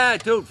movies. Yeah,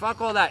 dude,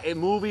 fuck all that. A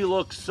movie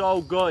looks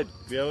so good.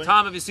 Really?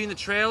 Tom, have you seen the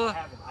trailer?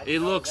 haven't. I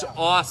It know looks that.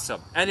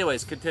 awesome.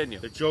 Anyways, continue.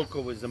 The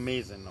Joker was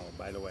amazing, though,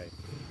 by the way.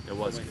 It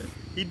was good.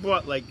 He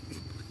brought, like,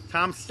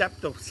 Tom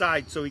stepped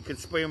aside so he could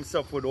spray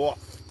himself with off.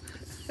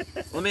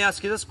 Let me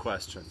ask you this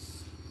question.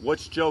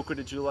 which Joker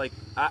did you like?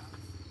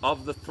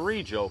 Of the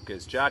three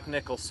Jokers, Jack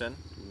Nicholson,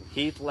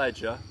 Heath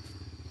Ledger,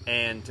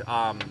 and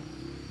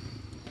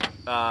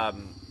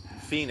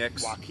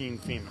Phoenix. Joaquin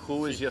Phoenix.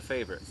 Who is your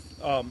favorite?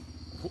 All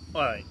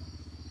right.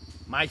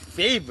 My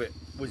favorite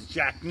was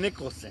Jack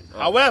Nicholson. Oh,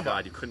 However,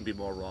 God, you couldn't be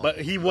more wrong. but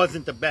he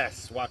wasn't the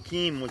best.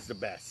 Joaquin was the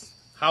best.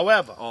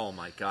 However, oh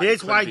my God,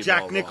 here's you why couldn't be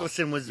Jack more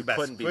Nicholson wrong. was the You best.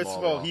 couldn't be First more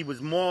of all, wrong. he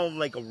was more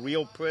like a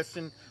real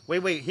person.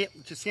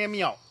 Just hear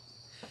me out.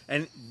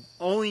 And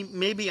only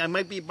maybe I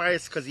might be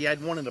biased because he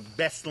had one of the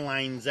best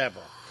lines ever.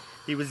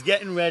 He was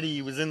getting ready.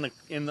 He was in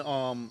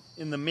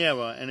the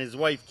mirror, and his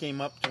wife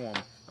came up to him.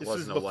 This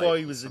was Wasn't a before wife,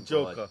 he was a some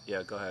Joker. blood.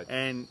 Yeah, go ahead.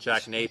 And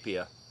Jack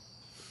Napier.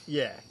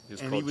 yeah, He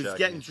was and called he was Jack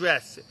getting Napier.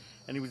 dressed,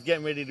 and he was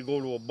getting ready to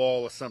go to a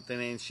ball or something.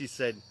 And she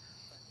said,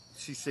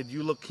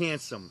 "You look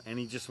handsome." And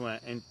he just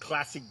went, and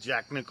classic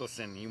Jack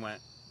Nicholson. He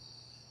went,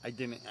 "I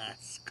didn't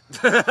ask."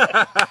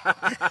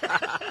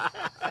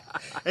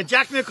 And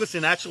Jack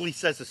Nicholson actually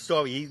says a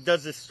story. He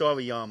does this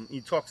story.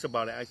 He talks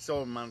about it. I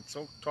saw him on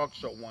a talk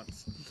show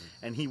once,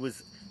 and he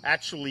was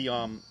actually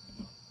on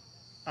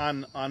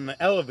the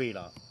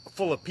elevator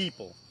full of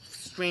people,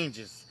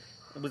 strangers.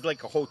 It was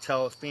like a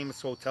hotel, a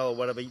famous hotel or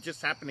whatever. He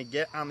just happened to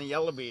get on the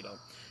elevator,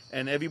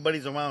 and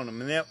everybody's around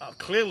him, and they're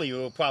clearly they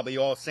were probably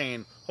all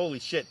saying, "Holy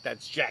shit,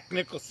 that's Jack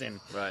Nicholson!"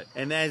 Right.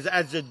 And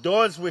as the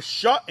doors were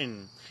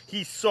shutting,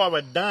 he saw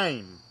a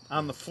dime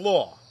on the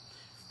floor.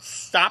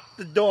 Stopped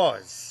the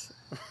doors,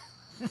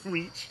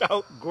 reached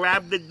out,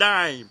 grabbed the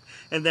dime,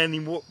 and then he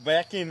walked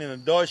back in, and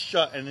the doors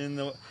shut, and in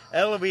the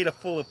elevator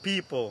full of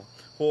people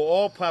who are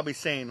all probably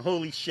saying,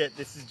 "Holy shit,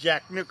 this is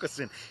Jack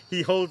Nicholson."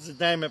 He holds the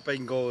dime up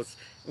and goes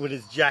with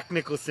his Jack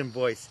Nicholson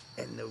voice,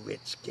 "And the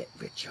rich get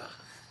richer."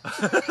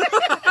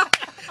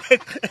 I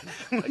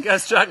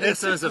guess Jack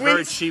Nicholson is a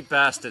very cheap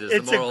bastard, is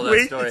the moral of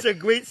that story. It's a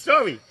great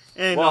story.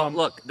 And Well,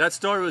 look, that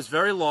story was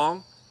very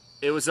long.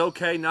 It was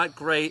okay, not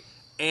great,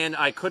 and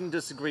I couldn't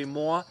disagree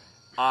more.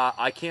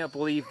 I can't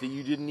believe that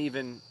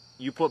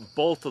you put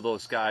both of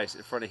those guys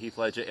in front of Heath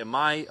Ledger. In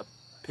my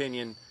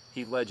opinion,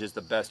 Heath Ledger is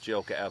the best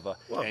Joker ever,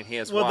 and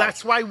here's why.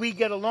 that's why we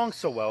get along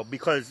so well,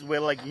 because we're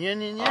like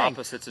yin and yang.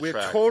 Opposites we're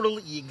attract.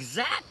 totally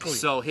exactly.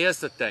 So here's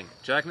the thing: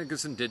 Jack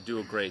Nicholson did do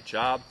a great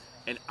job,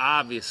 and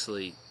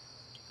obviously,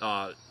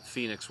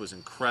 Phoenix was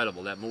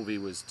incredible. That movie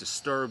was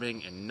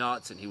disturbing and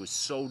nuts, and he was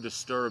so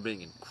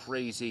disturbing and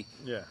crazy.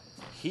 yeah.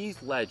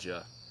 Heath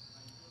Ledger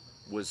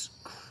was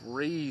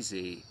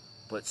crazy,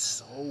 but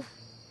so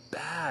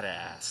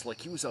badass. Like,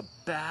 he was a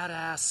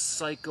badass,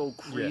 psycho,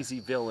 crazy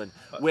villain.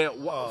 Where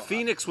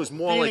Phoenix was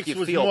more Phoenix like you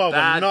was feel more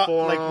bad of a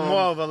for like him.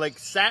 more of a like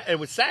sad. It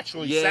was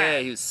actually Yeah,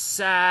 sad. he was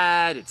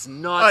sad. It's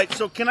nuts. All right,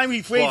 so can I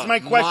rephrase But my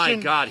question?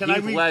 My God, can Heath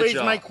I rephrase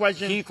Ledger, my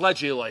question? Heath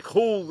Ledger, you're like,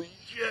 holy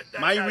shit,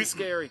 that My guy's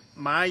scary.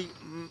 My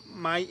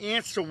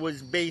answer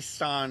was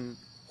based on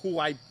who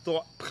I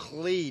thought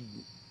played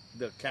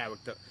the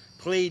character,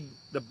 played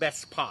the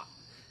best part.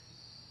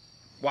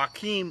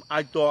 Joaquin,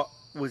 I thought,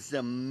 was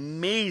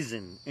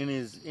amazing in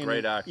his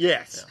Great actor.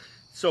 Yes. Yeah.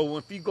 So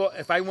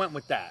if I went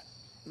with that,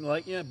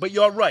 like, yeah, but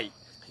you're right.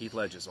 Heath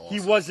Ledger's awesome.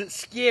 He wasn't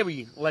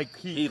scary like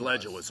Heath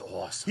Ledger was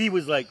awesome. He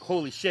was like,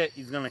 holy shit,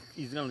 he's gonna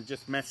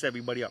just mess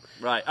everybody up.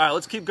 Right. All right,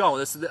 let's keep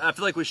going. I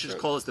feel like we should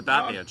just call this the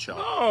Batman show.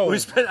 no. We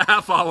spent a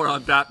half hour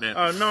on Batman.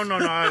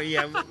 No.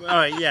 Yeah. All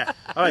right. Yeah.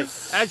 All right.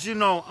 As you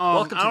know,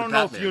 Welcome to I don't the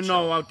know if Batman you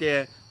know show. out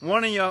there,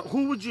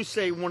 who would you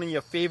say one of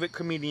your favorite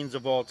comedians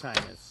of all time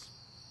is?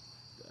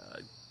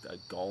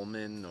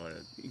 Goldman or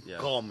yeah.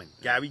 Gallman.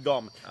 Gary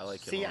Gallman. I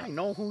like him See, a lot. I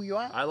know who you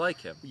are. I like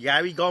him.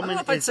 Gary I Gallman don't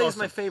know if I'd is say he's awesome.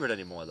 my favorite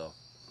anymore, though.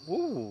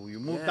 Ooh, you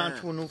moved on Yeah.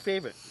 to a new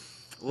favorite.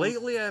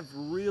 Lately, I've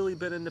really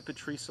been into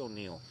Patrice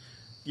O'Neal.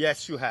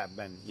 Yes, you have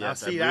been.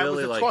 Yes, now, see, I that really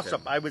was a like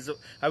toss-up. him.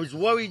 I was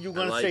worried you were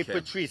going to like say him.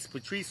 Patrice.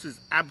 Patrice was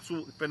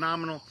absolutely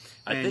phenomenal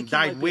I and think he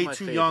died might be way my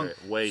too favorite. young.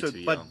 Way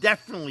too But young.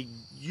 definitely,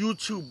 you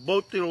two,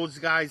 both of those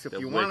guys, if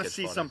They're you want to wicked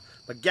see funny. some.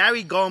 But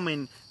Gary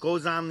Gallman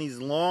goes on these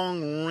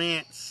long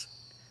rants,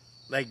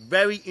 like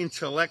very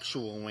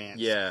intellectual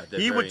rants. Yeah, they're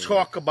he very would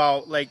talk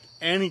about like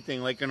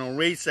anything, like an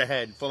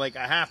Eraserhead for like a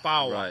half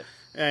hour. Right.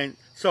 And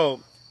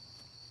so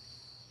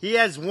he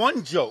has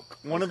one joke.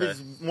 One Okay.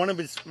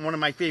 of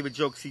my favorite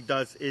jokes he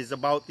does is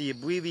about the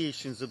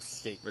abbreviations of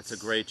states. It's a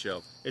great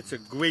joke. It's a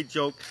great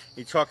joke.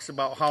 He talks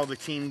about how the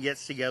team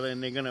gets together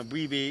and they're going to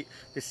abbreviate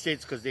the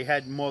states because they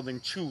had more than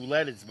 2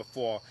 letters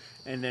before.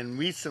 And then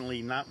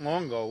recently, not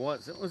long ago,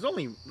 it was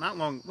only not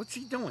long. What's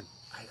he doing?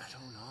 I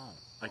don't know.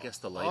 I guess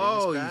the lighting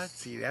Oh, is bad.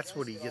 see, that's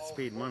what he gets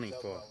paid money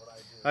for. All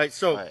right,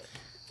 so All right.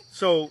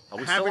 so Are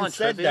we still having on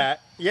said trivia?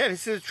 that, yeah,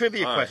 this is a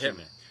trivia All right, question. hit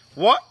me.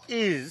 What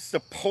is the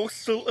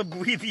postal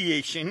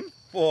abbreviation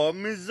for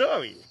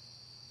Missouri?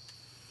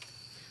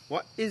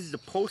 What is the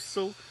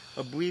postal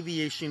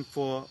abbreviation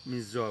for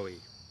Missouri?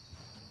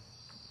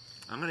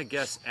 I'm going to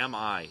guess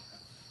MI.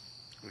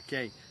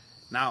 Okay.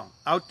 Now,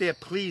 out there,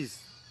 please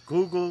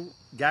Google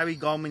Gary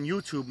Gallman,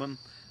 YouTube him.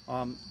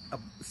 A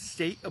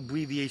state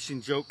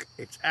abbreviation joke.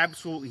 It's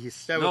absolutely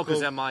hysterical. No,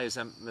 because MI is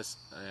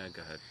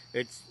go ahead.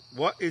 It's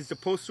what is the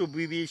postal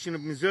abbreviation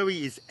of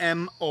Missouri is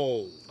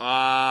MO.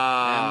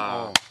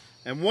 Ah. MO.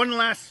 And one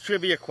last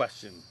trivia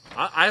question.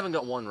 I haven't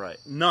got one right.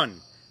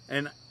 None.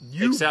 And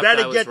you Except I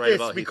better was get right this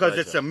about Heath because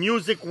Ledger. it's a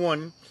music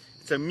one.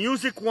 It's a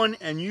music one,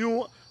 and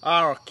you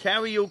are a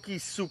karaoke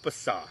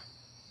superstar.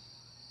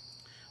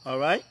 All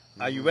right?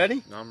 Are you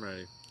ready? I'm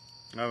ready.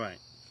 All right.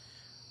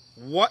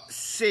 What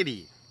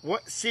city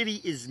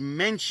is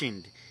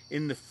mentioned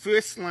in the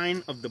first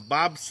line of the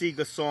Bob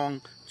Seger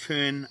song,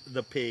 Turn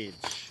the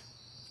Page?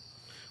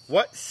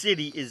 What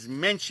city is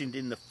mentioned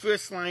in the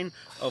first line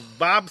of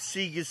Bob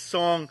Seger's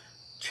song,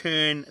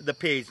 Turn the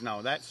Page?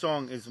 Now, that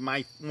song is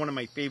one of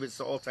my favorites,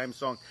 the all-time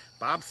song.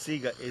 Bob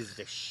Seger is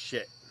the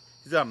shit.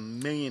 He's got a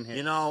million hits.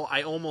 You know,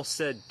 I almost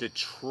said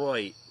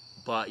Detroit,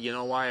 but you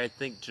know why I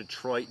think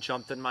Detroit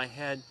jumped in my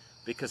head?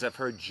 Because I've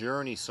heard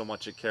Journey so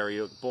much at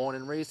karaoke. Born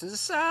and raised in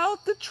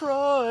South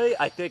Detroit.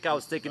 I think I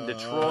was thinking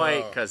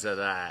Detroit because of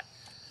that.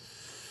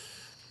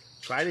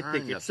 Try to Turn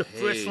think. the It's the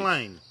first page.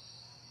 line.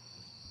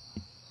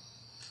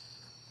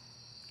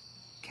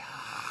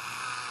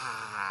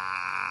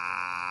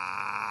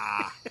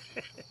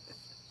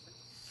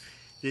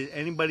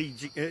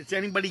 Is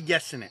anybody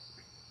guessing it?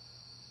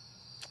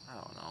 I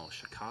don't know.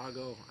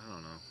 Chicago? I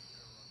don't know.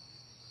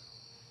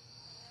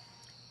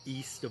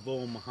 East of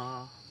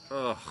Omaha.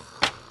 Ugh.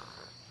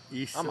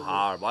 East I'm of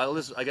horrible.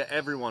 I got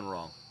everyone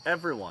wrong.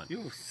 Everyone.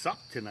 You suck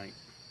tonight.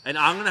 And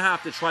I'm going to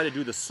have to try to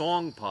do the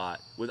song part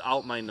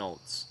without my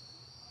notes.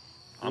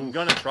 I'm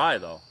going to try,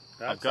 though.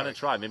 I'm That's going all right. to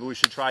try. Maybe we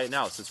should try it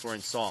now since we're in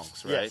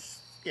songs, right? Yes.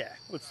 Yeah.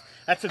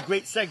 That's a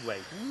great segue.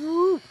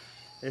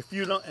 If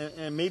you don't,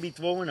 and maybe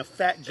throw in a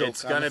fat joke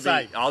It's on going the to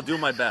side. be, I'll do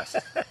my best.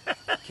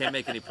 Can't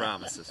make any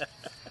promises.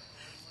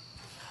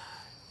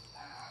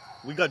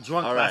 We got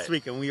drunk All last right.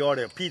 week and we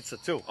ordered pizza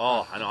too.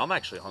 Oh, I know. I'm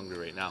actually hungry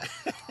right now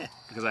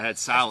because I had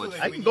salad.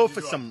 I can go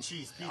for some.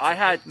 cheese pizza. I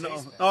had. Oh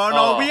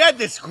no, Oh. we had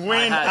this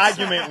grand I had-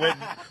 argument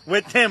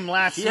with him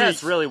last He week.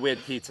 has really weird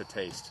pizza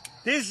taste.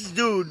 This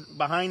dude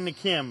behind the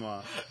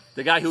camera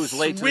The guy who was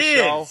late to the Swears.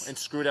 show and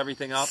screwed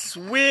everything up.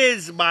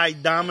 swears by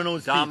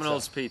Domino's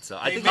Domino's Pizza. Pizza.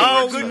 I think How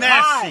he works for them.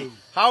 nasty!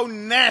 How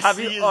nasty Have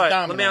you? is All right,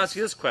 Domino's? let me ask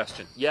you this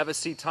question. You ever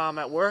see Tom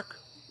at work?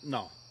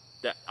 No.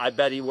 I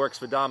bet he works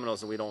for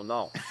Domino's and we don't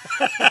know.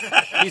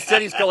 He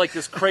said he's got like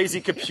this crazy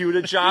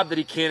computer job that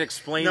he can't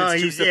explain. No, it's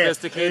too he's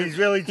sophisticated. He's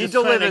really he just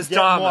trying delivers to get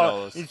more.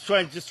 Domino's. He's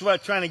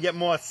trying to get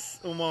more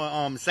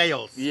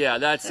sales. Yeah,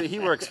 that's it. He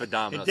works for It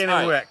Domino's. didn't All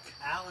right. work.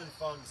 Alan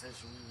Fung says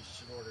we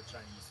should order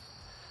Chinese.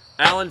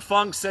 Alan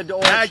Fung said to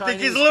order I Chinese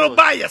think he's a little food.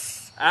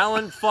 biased.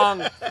 Alan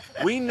Fung,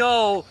 we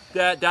know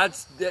that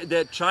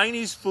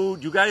Chinese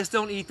food. You guys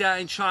don't eat that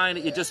in China.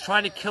 You're just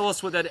trying to kill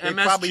us with that They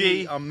probably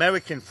eat MSG.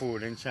 American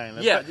food in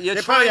China. Yeah, They you're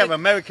probably trying have to-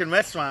 American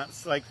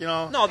restaurants, like, you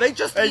know. No, they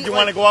just Hey, eat do you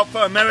want to go out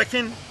for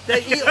American?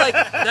 They eat like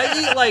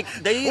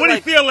What do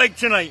you feel like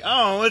tonight?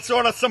 Oh, let's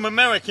order some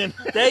American.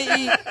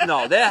 they eat.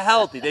 No, they're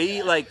healthy. They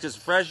eat like just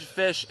fresh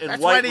fish and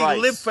That's why white they rice.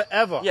 live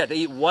forever. Yeah, they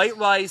eat white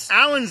rice.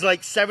 Alan's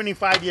like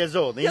 75 years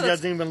old. He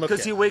doesn't even look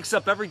because it. he wakes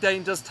up every day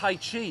and does Tai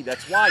Chi.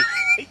 That's why.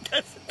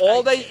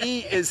 All they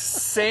eat is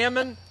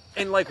salmon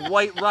and like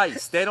white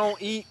rice. They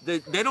don't eat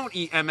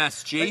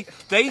MSG.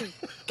 They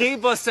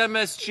gave us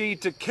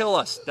MSG to kill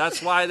us.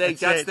 That's why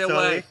that's it, their so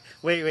way.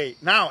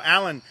 Wait. Now,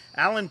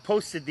 Alan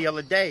posted the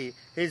other day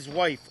his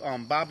wife,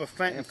 Barbara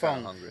Fenton, I'm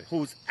kinda hungry.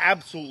 who's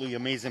absolutely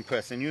amazing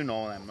person. You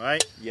know them,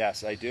 right?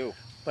 Yes, I do.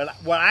 But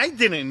what I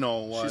didn't know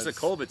was She's a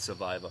COVID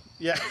survivor.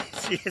 Yeah,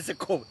 she is a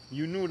COVID.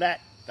 You knew that.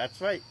 That's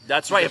right.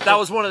 That's right. If that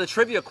was one of the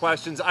trivia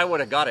questions, I would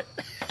have got it.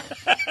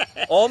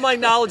 All my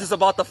knowledge is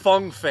about the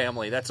Fung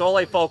family. That's all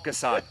I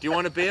focus on. Do you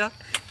want a beer?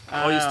 Or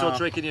are you still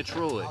drinking your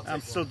Truly?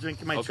 I'm still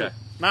drinking my Okay. tea.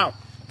 Now,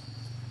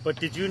 but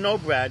did you know,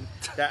 Brad,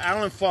 that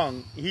Alan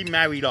Fung, he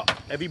married up.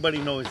 Everybody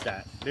knows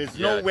that. There's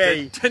no Yeah,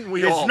 way. didn't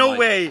we there's all, no Mike?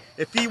 way.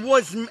 If he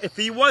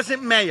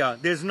wasn't mayor,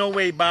 there's no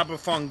way Barbara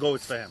Fung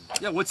goes for him.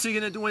 Yeah, what's he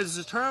going to do when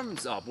his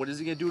term's up? What is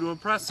he going to do to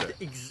impress her?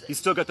 He's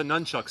still got the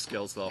nunchuck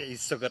skills, though.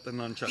 He's still got the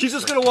nunchuck. She's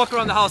just going to walk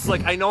around the house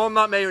like, I know I'm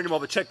not mayor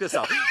anymore, but check this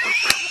out.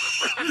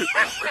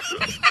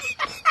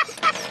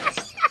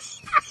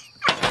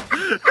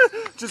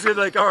 Just gonna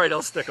be like, all right,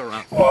 I'll stick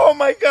around. Oh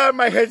my God,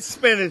 my head's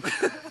spinning.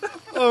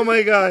 Oh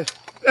my God.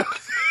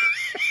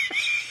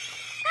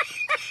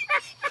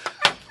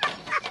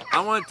 I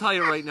want to tell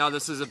you right now,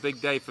 this is a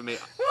big day for me.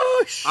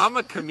 Oh, I'm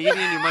a comedian,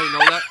 you might know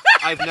that.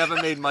 I've never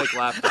made Mike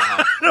laugh that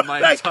hard in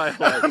my entire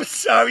life. I'm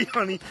sorry,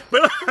 honey,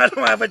 but I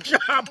don't have a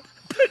job.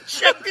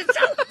 Check this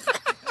out.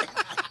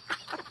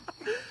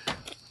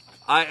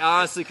 I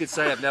honestly could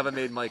say I've never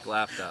made Mike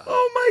laugh that hard.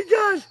 Oh my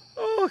God.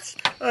 Oh,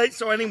 all right.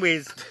 So,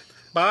 anyways,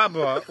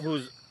 Barbara,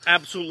 who's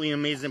absolutely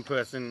amazing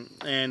person,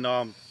 and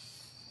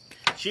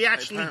she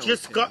actually Apparently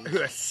just got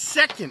her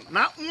second,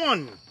 not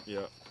one,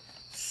 Yeah.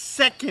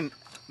 second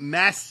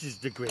master's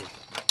degree.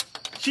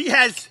 She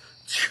has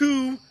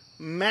 2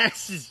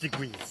 master's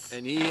degrees.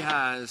 And he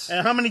has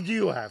And how many do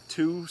you have?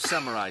 2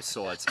 samurai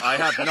swords. I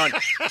have none.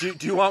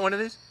 Do you want one of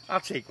these?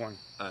 I'll take one.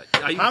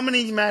 I How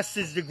many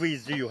master's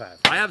degrees do you have?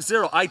 have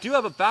 0. I do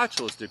have a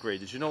bachelor's degree.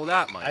 Did you know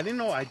that, Mike? I didn't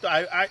know.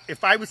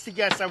 If I was to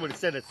guess, I would have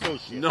said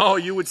associate. No,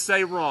 you would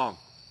say wrong.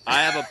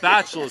 I have a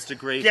bachelor's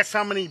degree. Guess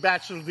how many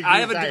bachelor's degrees I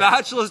have a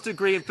bachelor's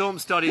degree in film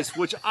studies,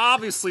 which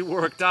obviously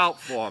worked out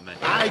for me.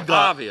 I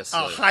got obviously.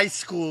 a high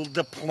school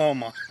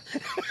diploma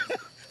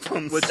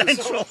from Which is-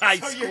 Central High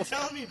So School. you're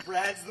telling me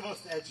Brad's the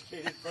most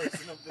educated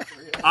person of the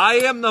three of us? I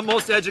am the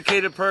most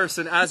educated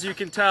person, as you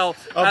can tell,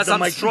 as the I'm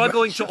Mikey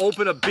struggling to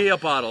open a beer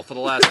bottle for the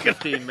last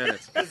 15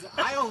 minutes. Because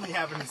I only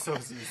have an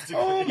associate's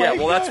degree. Oh, Yeah, my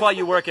well, that's God. why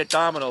you work at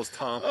Domino's,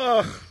 Tom.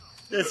 Oh,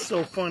 that's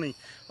so funny.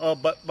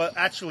 But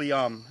actually,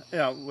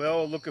 we're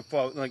all looking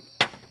for like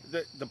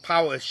the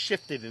power is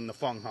shifted in the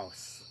Fung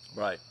house.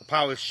 Right. The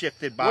power is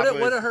shifted. What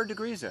Barbara are is- her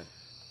degrees in?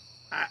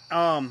 I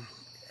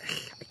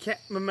can't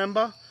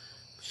remember.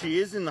 She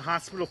is in the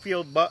hospital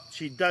field, but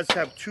she does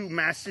have 2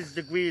 master's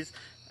degrees.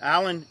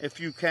 Alan, if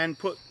you can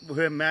put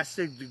her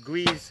master's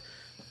degrees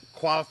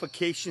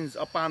qualifications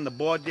up on the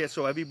board there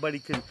so everybody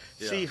can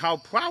see how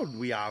proud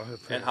we are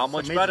of her. And how It's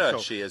much amazing. better So-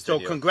 she is So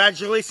than you.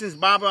 congratulations,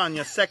 Barbara, on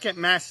your 2nd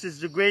master's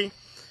degree.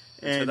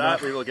 To And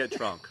that, we will get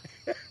drunk.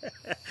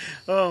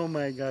 oh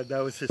my God, that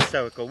was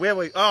hysterical. Where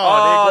we?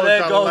 Oh, there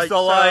there goes the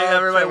light.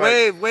 Everybody,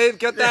 Wait. wave,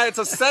 get that. It's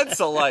a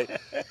sensor light.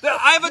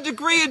 I have a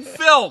degree in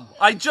film.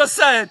 I just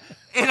said,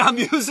 and I'm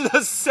using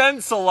a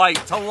sensor light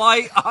to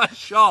light our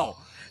show.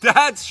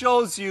 That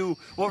shows you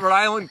what Rhode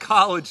Island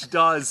College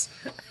does.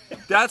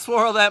 That's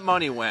where all that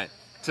money went,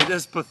 to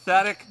this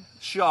pathetic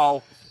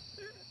show.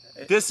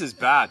 This is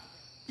bad.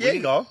 There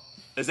you go.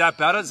 Is that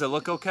better? Does it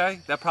look okay?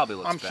 That probably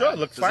looks I'm bad. sure it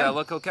looks Does that fine.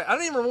 look okay? I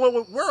don't even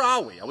remember. Where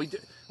are we? Are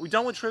we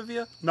done with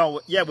trivia?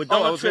 No, yeah, we're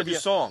done Oh, I with was gonna do trivia.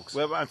 songs.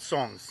 We're on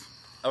songs.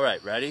 All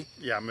right, ready?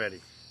 Yeah, I'm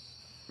ready.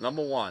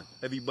 Number 1.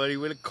 Everybody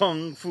with a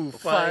kung fu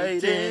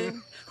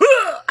Fighting. fighting.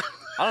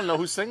 I don't know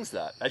who sings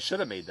that. I should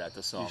have made that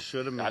the song. You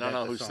should have made I don't that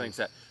know the who song. sings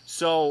that.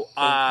 So,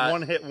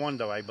 One hit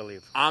wonder, I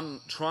believe.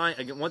 I'm trying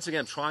again. Once again,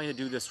 I'm trying to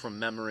do this from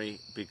memory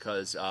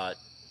because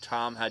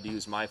Tom had to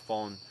use my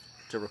phone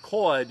to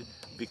record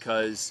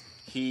because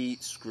he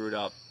screwed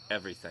up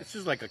everything. This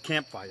is like a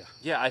campfire.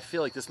 Yeah, I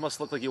feel like this must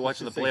look like you're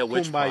watching the It's like Blair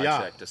Witch Kumbaya.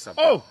 Project or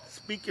something. Oh,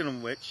 speaking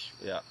of which,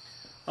 Yeah.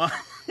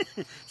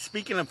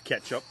 speaking of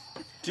ketchup.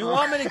 Do you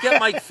want me to get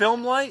my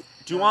film light?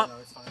 Do you want? No,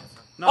 it's fine. It's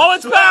fine. No, Oh,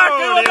 it's back! there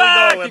We're we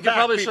back! go, we're You can back,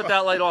 probably people. shut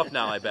that light off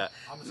now, I bet.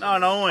 No,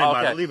 don't worry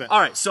about Okay. it. Leave it. All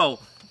right, so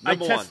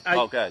number one. I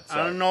Okay, I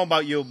don't know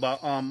about you,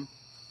 but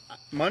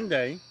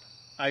Monday,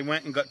 I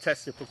went and got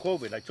tested for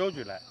COVID. I told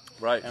you that.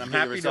 Right. And I'm you get your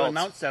happy to results.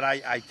 announce that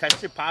I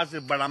tested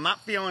positive, but I'm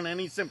not feeling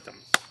any symptoms.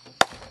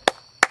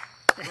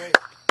 Great.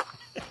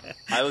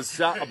 I was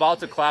about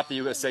to clap that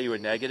you were going to say you were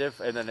negative,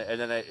 and then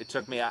it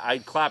took me. I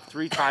clapped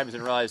 3 times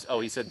and realized, oh,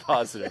 he said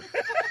positive.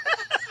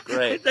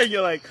 Great. Then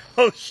you're like,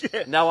 oh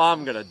shit. Now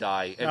I'm gonna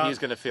die, and he's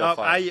gonna feel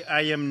fine.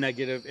 I am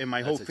negative, and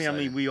my whole That's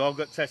family, exciting. we all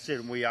got tested,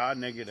 and we are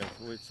negative.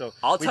 So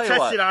I'll we tell you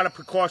tested what. out of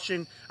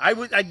precaution. I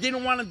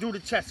didn't want to do the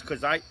test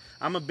because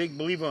I'm a big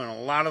believer in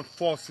a lot of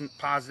false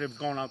positives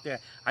going out there.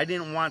 I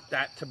didn't want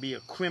that to be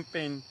a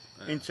crimping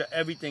into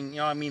everything. You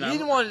know what I mean?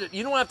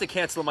 You don't have to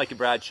cancel the Mike and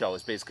Brad show.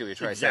 Is basically what you're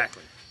trying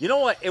Exactly. to say. You know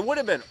what? It would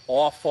have been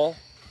awful,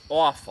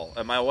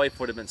 and my wife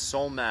would have been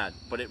so mad.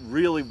 But it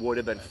really would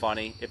have been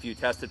funny if you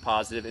tested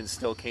positive and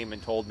still came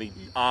and told me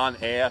on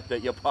air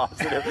that you're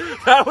positive.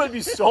 That would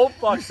be so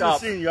fucked should up,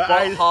 see your but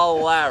eyes.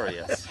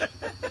 hilarious.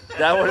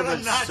 That would have I'm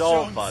been not so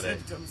showing funny.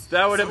 symptoms,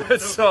 That would have so been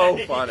it's so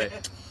okay. funny.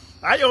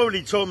 I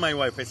already told my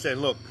wife. I said,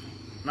 look,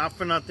 not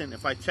for nothing.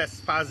 If I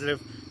test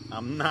positive,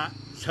 I'm not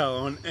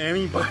telling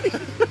anybody.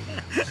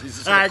 She's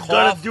just I'm gonna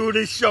gonna cough. do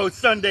this show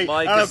Sunday.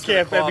 Mike I is don't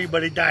care if gonna cough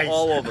everybody dies.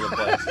 all over the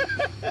place.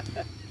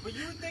 But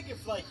you would think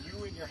if, like,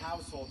 you and your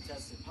household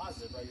tested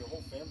positive, right, your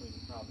whole family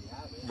would probably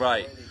have it.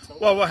 Right. The way they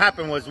told Well, you. what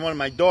happened was one of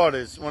my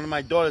daughters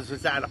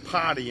was at a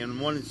party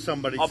and wanted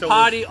somebody. A so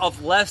party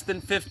of less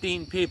than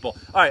 15 people.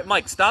 All right,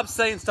 Mike, stop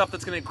saying stuff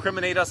that's going to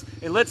incriminate us,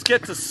 and let's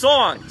get to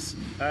songs.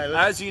 All right,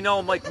 let's- As you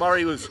know, Mike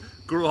Murray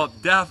grew up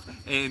deaf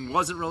and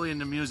wasn't really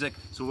into music,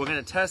 so we're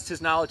going to test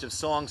his knowledge of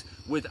songs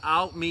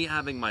without me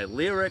having my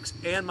lyrics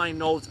and my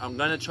notes. I'm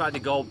going to try to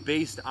go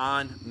based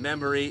on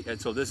memory, and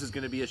so this is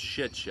going to be a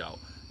shit show.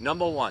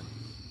 Number 1.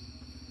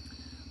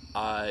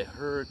 I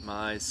hurt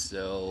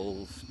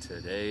myself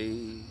today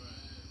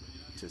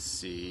to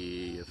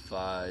see if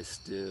I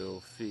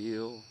still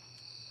feel.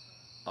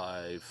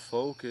 I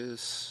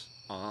focus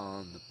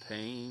on the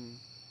pain,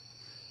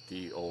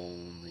 the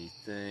only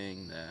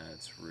thing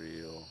that's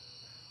real.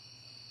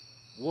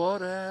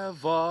 What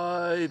have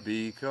I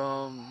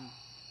become?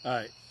 All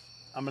right,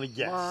 I'm gonna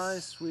guess. My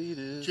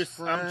sweetest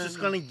friend. I'm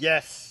just gonna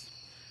guess.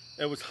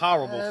 It was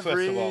horrible,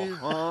 first of all,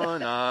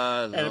 Everyone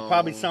I and it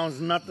probably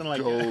sounds nothing like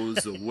that.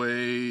 goes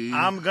away.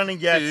 I'm gonna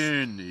guess.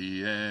 in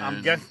the end.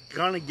 I'm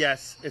gonna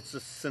guess it's a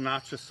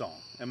Sinatra song.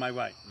 Am I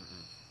right?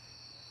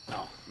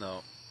 No.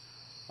 No,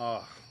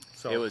 Oh,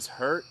 so it was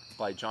 "Hurt"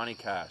 by Johnny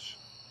Cash.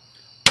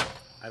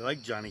 I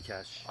like Johnny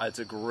Cash. It's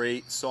a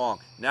great song.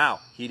 Now,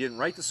 he didn't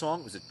write the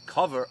song. It was a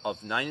cover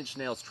of Nine Inch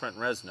Nails' Trent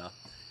Reznor.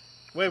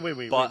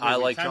 Wait. But I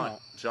like time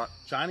John. out.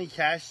 Johnny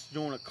Cash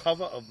doing a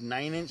cover of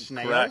Nine Inch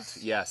Nails. Correct.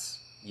 Yes.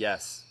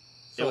 Yes.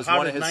 So it was how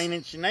one did of his. Nine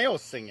Inch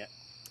Nails sing it?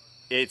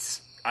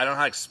 I don't know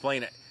how to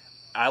explain it.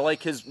 I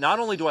like his. Not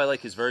only do I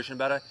like his version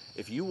better,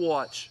 if you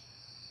watch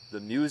the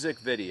music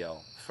video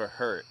for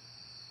Hurt,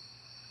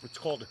 It's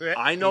called Hurt.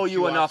 I know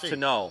you enough HURT. to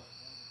know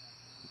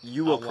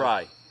you will I'll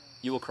cry.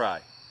 You will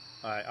cry.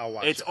 All right, I'll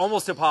watch It's it.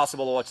 almost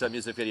impossible to watch that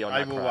music video and I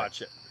not will cry.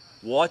 watch it.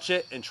 Watch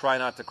it and try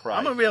not to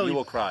cry. You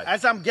will cry.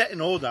 As I'm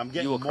getting older, I'm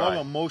getting will more cry.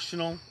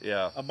 emotional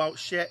Yeah. about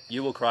shit.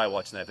 You will cry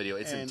watching that video.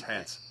 It's And,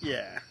 intense.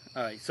 Yeah.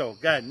 All right, so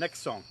go ahead. Next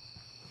song.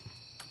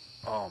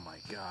 Oh my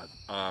god.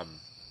 How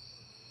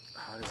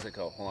does it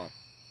go? Hold on.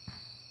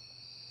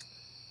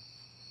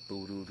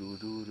 Boo doo doo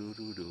doo doo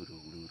doo doo doo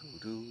doo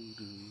doo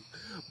doo.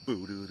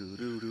 Boo doo doo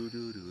doo doo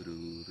doo doo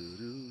doo doo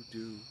doo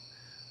doo.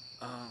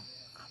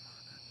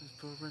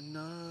 For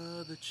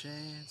another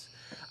chance,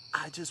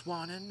 I just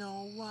wanna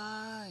know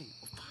why.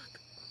 Oh, fuck.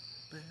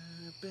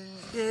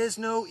 There's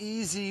no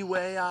easy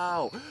way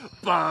out.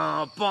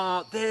 Bum,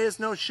 bum. There's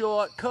no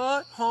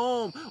shortcut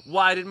home.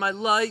 Why did my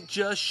light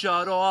just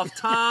shut off?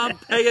 Tom,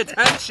 pay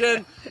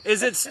attention.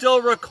 Is it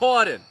still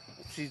recording?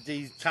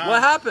 See,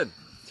 What happened?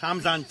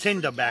 Tom's on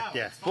Tinder back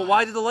there. But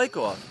why did the light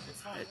go off?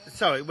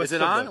 Sorry, Is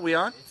it on? We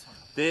on?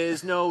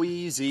 There's no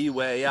easy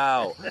way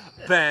out.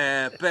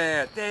 Bam,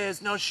 bam.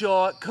 There's no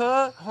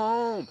shortcut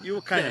home. You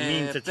were kinda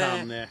mean to Tom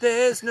bam. there.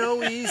 There's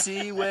no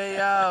easy way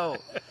out.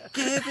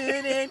 Give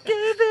it in,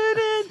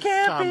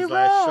 can't be Tom's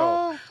last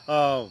wrong. show.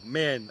 Oh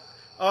man.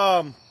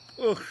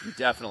 Oof. You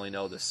definitely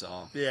know this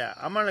song. Yeah,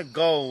 I'm gonna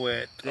go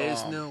with.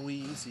 There's no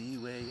easy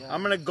way out.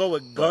 I'm gonna go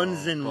with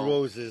Guns N' Boom.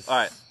 Roses. All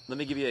right, let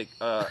me give you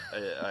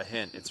a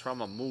hint. It's from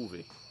a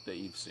movie that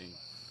you've seen.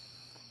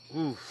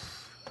 Oof.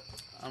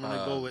 I'm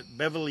gonna go with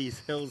Beverly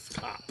Hills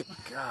Cop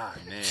God,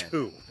 man.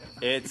 2.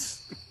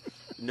 It's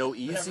no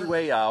easy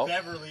way out.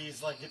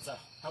 Beverly's like it's a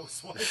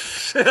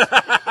housewife.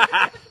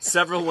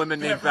 Several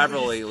women named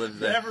Beverly live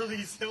there.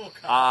 Beverly's Hill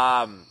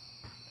Cop.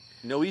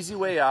 No Easy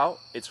Way Out.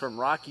 It's from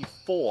Rocky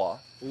 4.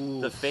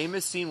 Ooh. The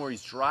famous scene where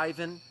he's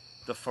driving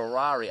the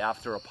Ferrari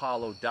after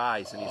Apollo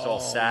dies and he's all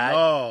sad.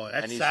 No,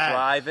 that's and he's sad.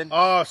 driving.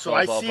 Oh, so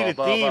I see the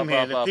theme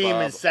here. The theme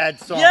is sad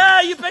song.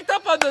 Yeah, you picked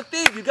up on the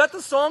theme. You got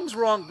the songs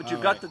wrong, but you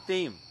All got right. the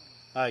theme.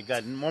 All right,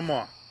 good. One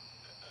more.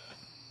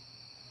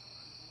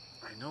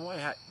 I know I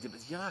had, but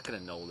you're not gonna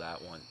know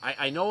that one.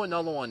 I know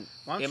another one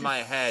Why don't in you my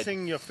head.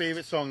 sing your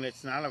favorite song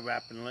that's not a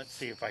rap, and let's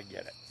see if I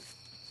get it.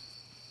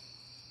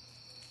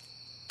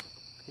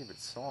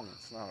 Favorite song?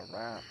 It's not a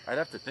rap. I'd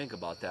have to think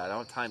about that. I don't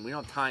have time. We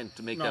don't have time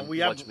to make No, them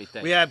we watch have me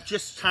think. we have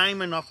just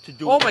time enough to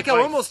do. Oh my god, we're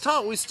advice. almost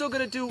done. We still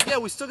gonna do. Yeah,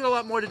 we still got a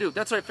lot more to do.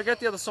 That's right. Forget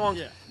the other songs.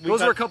 Yeah,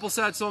 Those are a couple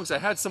sad songs. I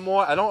had some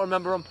more. I don't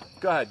remember them.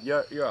 Go ahead.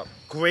 You're up.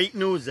 Great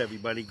news,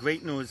 everybody!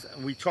 Great news.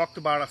 We talked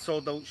about our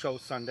sold out show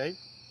Sunday.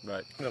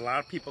 Right. With a lot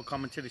of people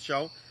coming to the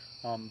show.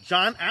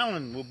 John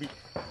Allen will be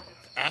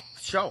at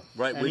the show.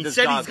 Right, And with he his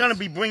said he's goggles. going to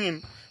be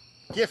bringing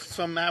gifts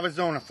from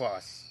Arizona for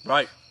us.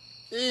 Right.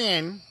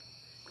 And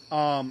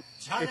John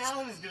it's-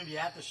 Allen is going to be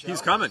at the show.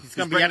 He's coming. he's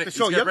going to be at the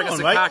show. He's You're gonna bring us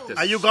going, a right? cactus.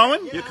 Are you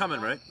going? You're coming,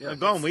 right? Yeah. We're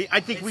going. I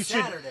think It's we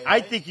should. Saturday, I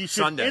right? think you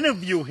should Sunday.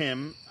 interview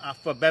him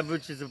for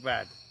Beverages of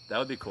Brad. That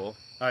would be cool.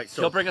 All right.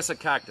 So He'll bring us a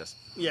cactus.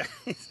 yeah.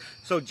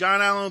 So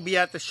John Allen will be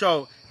at the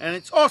show, and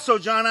it's also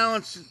John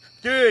Allen's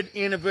 3rd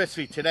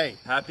anniversary today.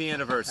 Happy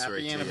anniversary.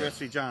 Happy to you.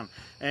 anniversary, John.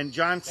 And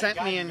John That sent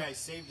guy me you in. guys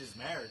saved his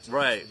marriage.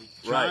 Right.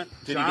 John- Right.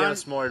 Did he John- give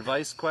us more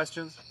advice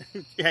questions?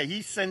 Yeah,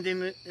 he's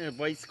sending a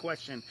voice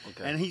question,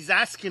 Okay. and he's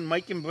asking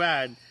Mike and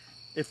Brad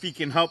if he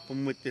can help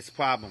him with this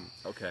problem.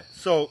 Okay.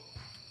 So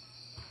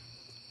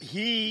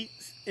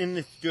he's in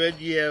the 3rd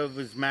year of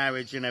his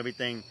marriage and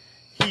everything.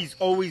 He's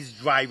always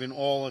driving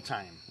all the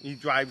time. He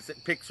drives,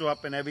 picks her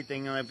up and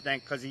everything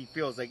because he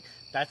feels like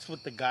that's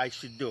what the guy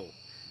should do.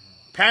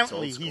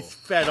 Apparently, It's old he's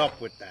school. fed up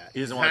with that.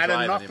 He doesn't He's wanna had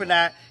drive enough anymore. of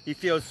that. He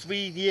feels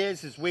 3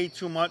 years is way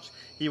too much.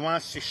 He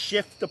wants to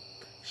shift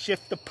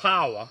the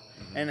power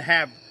and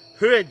have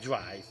her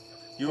drive.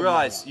 You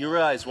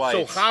realize why? So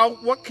it's-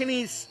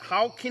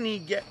 how can he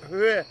get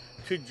her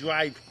to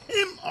drive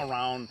him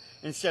around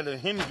instead of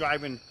him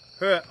driving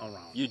her around?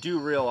 You do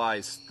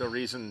realize the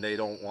reason they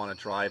don't want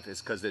to drive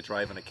is because they're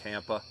driving a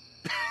camper.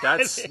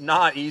 That's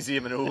not easy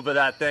to maneuver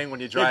that thing when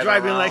you're They're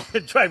driving around.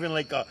 driving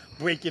like a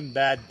Breaking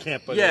Bad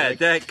camper. Yeah,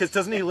 They're like, because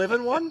doesn't he live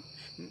in one?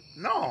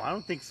 no, I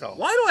don't think so.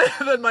 Why do I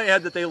have in my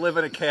head that they live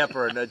in a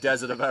camper in the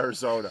desert of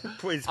Arizona?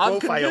 His I'm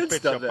profile convinced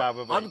picture, of it.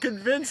 probably. I'm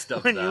convinced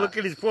of When that. you look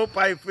at his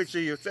profile picture,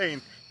 you're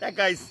saying that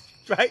guy's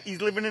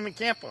he's living in a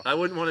camper. I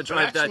wouldn't want to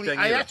drive that thing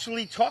I either.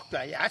 actually talked to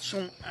him. I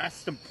actually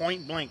asked him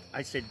point blank.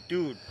 I said,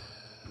 dude,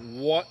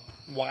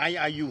 why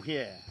are you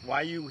here?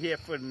 Why are you here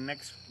for the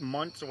next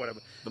months or whatever?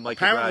 The Mike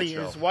and Brad Apparently,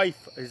 show.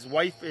 his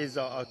wife is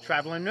a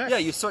traveling nurse. Yeah,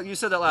 you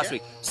said that last Yeah.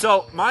 week.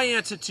 So my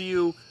answer to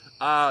you,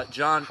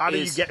 John, How do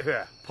you is get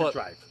her to put-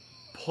 drive?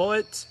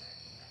 put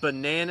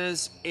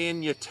bananas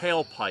in your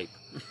tailpipe,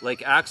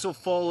 like Axel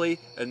Foley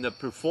and the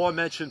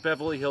before-mentioned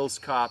Beverly Hills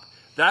Cop.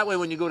 That way,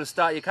 when you go to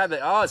start your car, they,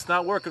 oh, it's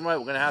not working right.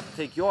 We're going to have to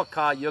take your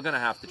car. You're going to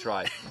have to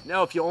try.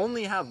 Now, if you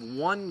only have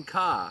one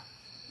car,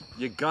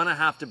 you're going to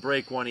have to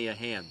break one of your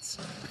hands.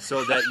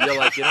 So that you're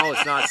like,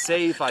 it's not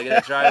safe. I got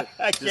to try.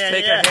 I Just can't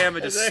take hear. a hammer,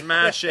 just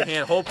smash your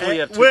hand. Hopefully,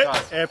 you have two With-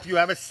 cars. If you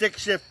have a stick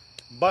shift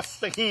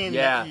bust the hand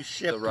that you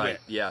shipped right.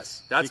 with.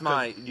 Yes, that's Because-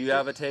 my. Do you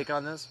have a take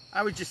on this?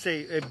 I would just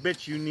say,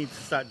 bitch, you need to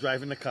start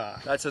driving the car.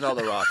 That's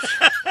another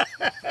option.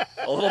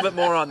 A little bit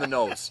more on the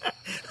nose.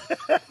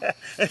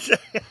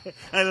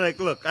 I'm like,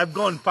 look, I've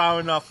gone far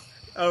enough.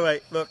 All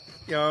right, look,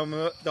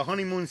 the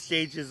honeymoon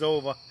stage is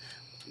over.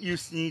 You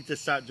need to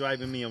start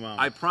driving me around.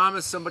 I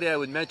promised somebody I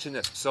would mention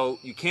this. So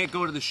you can't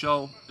go to the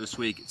show this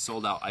week. It's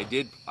sold out. I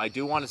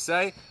do want to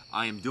say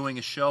I am doing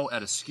a show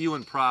at a SKU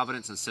in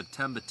Providence on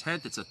September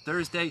 10th. It's a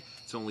Thursday.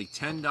 It's only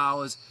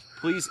 $10.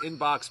 Please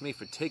inbox me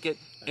for ticket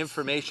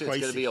information. It's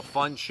going to be a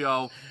fun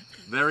show.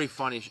 Very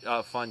funny,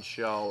 fun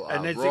show.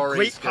 And there's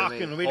Rory's a great gonna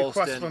parking be right across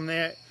hosting. from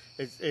there.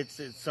 It's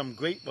some a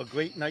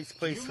great nice Can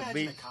place you to imagine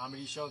be. a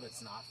comedy show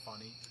that's not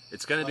funny?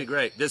 It's going to be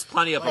great. There's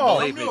plenty of them.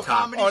 Like, Believe come me, to a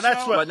Tom. comedy Oh,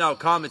 that's show? what- But no,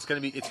 come. It's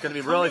going to be Come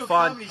really to a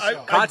fun. comedy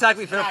show. Contact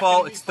me for It's not info.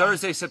 gonna be It's fun.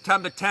 Thursday,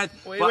 September 10th.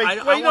 Wait, But wait,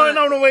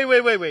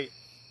 I wait.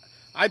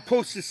 I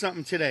posted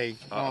something today.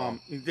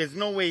 There's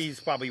no way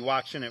he's probably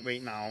watching it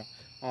right now.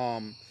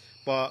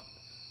 But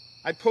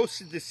I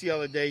posted this the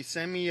other day.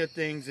 Send me your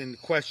things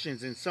and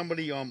questions. And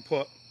somebody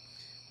put,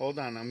 hold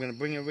on, I'm going to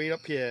bring it right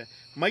up here.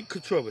 Mike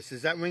Kotrobis.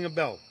 Does that ring a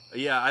bell?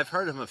 Yeah, I've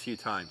heard of him a few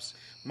times.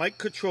 Mike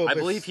Kotrobis. I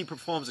believe he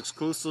performs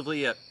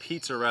exclusively at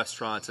pizza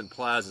restaurants and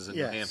plazas in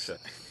Yes. New Hampshire.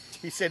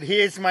 He said,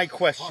 here's my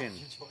question.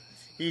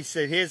 He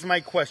said, here's my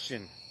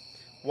question.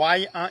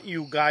 Why aren't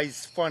you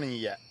guys funny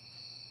yet?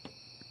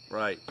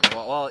 Right.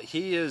 Well,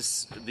 he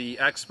is the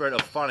expert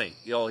of funny.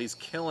 He's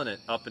killing it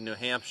up in New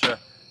Hampshire,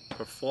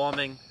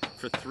 performing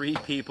for 3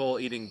 people,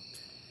 eating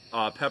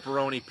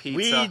pepperoni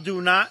pizza.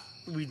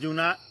 We do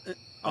not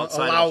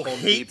Outside allow of Home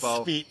hate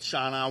Depot. speech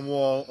on our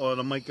wall or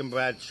the Mike and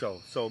Brad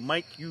show. So,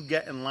 Mike, you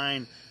get in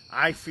line.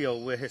 I feel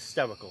we're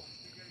hysterical.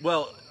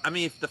 Well, I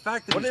mean, the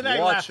fact that What he's did I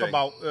watching laugh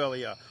about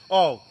earlier?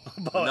 Oh,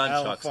 about Alan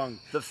nunchucks. Fung.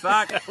 The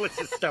fact That was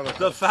hysterical.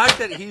 the fact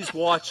that he's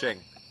watching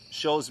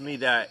shows me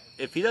that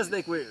if he doesn't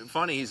think we're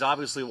funny, he's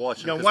obviously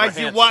watching. Now, 'cause why we're is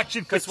he handsome.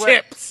 watching for 'Cause we're-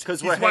 tips?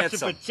 'cause He's we're watching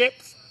handsome. for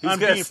tips. He's on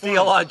gonna being steal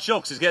funny. our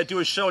jokes. He's gonna do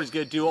a show. He's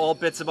gonna do all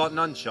bits about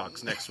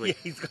nunchucks next Yeah, week.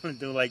 he's gonna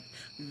do like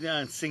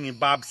singing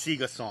Bob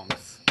Seger songs.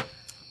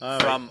 All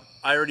right. From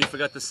I already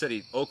forgot the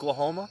city,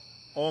 Oklahoma,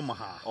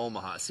 Omaha.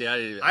 Omaha. See,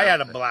 I I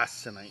had a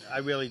blast tonight. I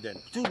really did.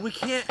 Dude, we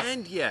can't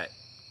end yet.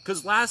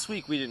 Because last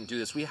week we didn't do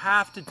this. We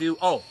have to do,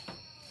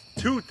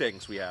 2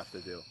 things we have to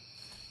do.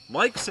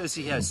 Mike says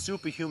he has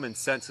superhuman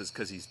senses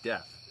because he's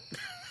deaf.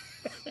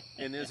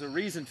 And there's a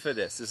reason for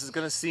this. This is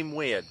going to seem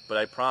weird, but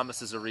I promise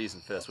there's a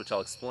reason for this, which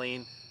I'll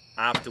explain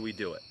after we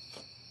do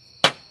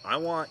it. I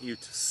want you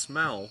to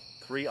smell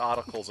 3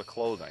 articles of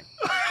clothing.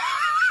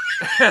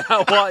 And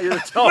I want you to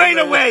tell Right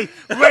me. away,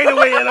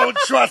 I don't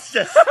trust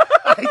this.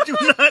 I do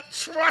not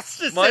trust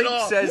this Mike at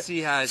all. says he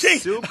has See,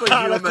 superhuman...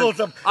 articles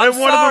of, I'm and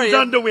one sorry. of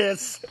them's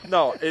underwears.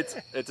 No,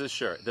 it's a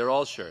shirt. They're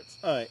all shirts.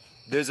 All right.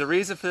 There's a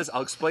reason for this.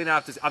 I'll explain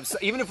after.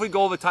 Even if we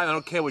go over time, I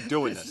don't care. We're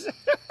doing this.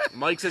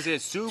 Mike says he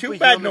has superhuman Too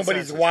bad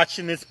nobody's senses.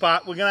 watching this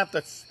part. We're gonna have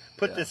to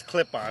put this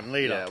clip on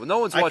later. Yeah, well, no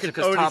one's I watching could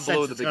because already Tom blew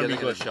sense the it's gonna be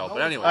beginning of the good. show. No But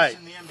one's anyway, All right.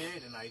 watching the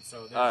NBA tonight, so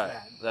there's all right,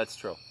 that. that's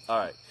true. All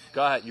right,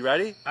 go ahead. You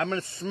ready? I'm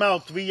gonna smell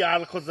 3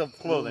 articles of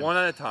clothing. One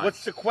at a time.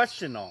 What's the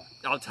question, though?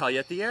 I'll tell you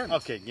at the end.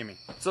 Okay, give me.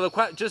 So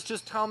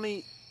just tell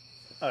me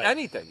All right.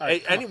 anything, All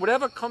right, come on.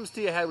 whatever comes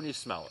to your head when you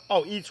smell it.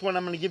 Oh, each one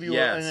I'm gonna give you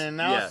Yes. an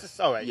analysis. Yes.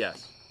 All right.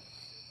 Yes.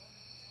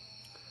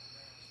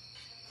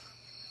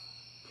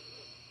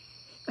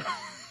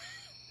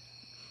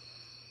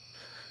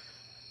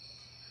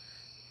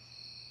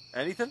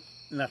 Anything?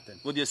 Nothing.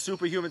 With your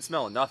superhuman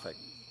smelling, nothing.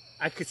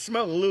 I could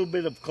smell a little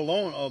bit of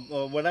cologne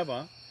or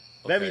whatever.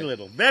 Very Okay.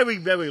 little. Very,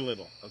 very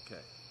little. Okay,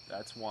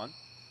 that's one.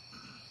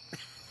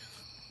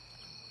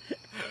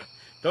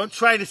 Don't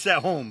try this at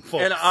home,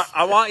 folks. And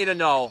I want you to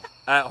know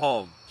at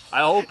home.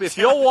 I hope if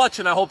you're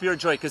watching, I hope you're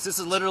enjoying because this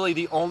is literally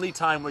the only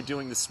time we're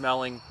doing the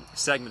smelling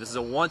segment. This is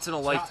a once in a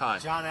lifetime.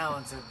 John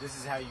Allen said this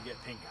is how you get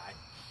pink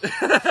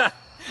eye.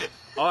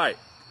 All right.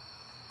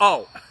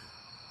 Oh,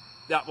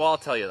 yeah. Well, I'll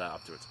tell you that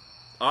afterwards.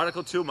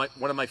 Article 2,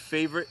 one of my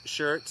favorite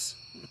shirts.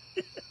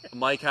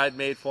 Mike had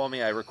made for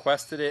me. I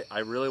requested it. I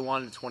really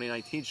wanted a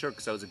 2019 shirt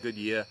because that was a good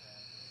year.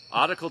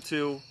 Article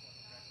 2.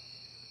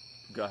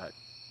 Go ahead.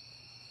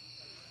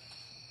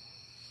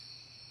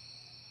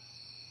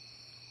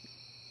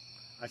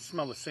 I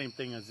smell the same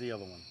thing as the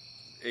other one.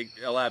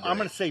 Elaborate. I'm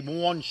gonna say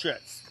worn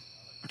shirts.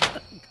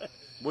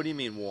 What do you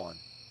mean one?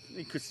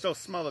 You could still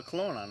smell the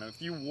cologne on it.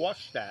 If you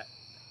wash that,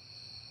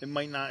 it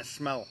might not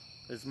smell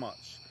as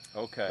much.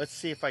 Okay. Let's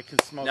see if I can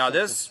smell. Now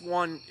something. this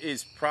one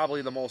is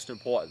probably the most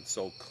important.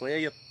 So clear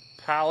your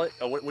palate.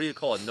 Or what do you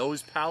call it?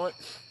 Nose palate.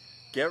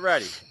 Get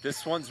ready.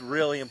 This one's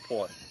really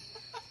important.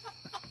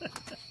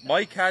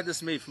 Mike had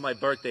this made for my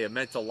birthday. It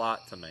meant a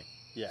lot to me.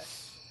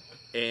 Yes.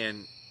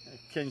 And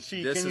Can This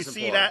you is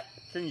see important. that?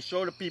 Can you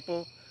show the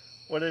people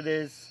what it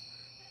is?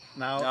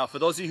 now, for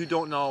those of you who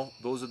don't know,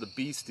 those are the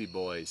Beastie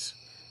Boys.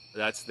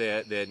 That's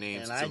their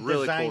names. And It's a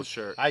really cool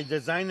shirt. I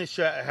designed the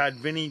shirt. I had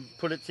Vinny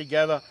put it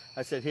together.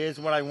 I said, "Here's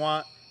what I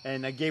want,"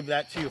 and I gave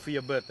that to you for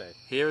your birthday.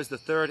 Here is the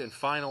third and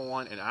final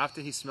one. And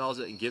after he smells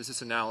it and gives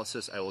this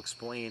analysis, I will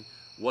explain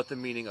what the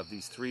meaning of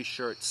these 3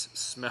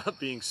 shirts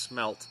being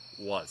smelt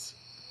was.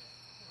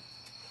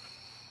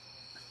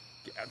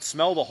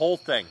 Smell the whole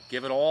thing.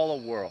 Give it all a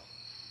whirl.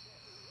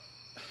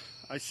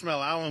 I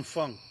smell Alan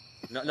Fung.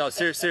 No,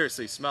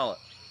 seriously, smell it.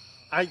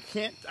 I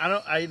can't.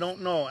 I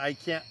don't know. I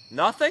can't.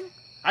 Nothing?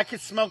 I can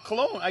smell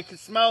cologne. I can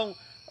smell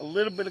a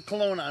little bit of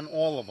cologne on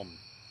all of them.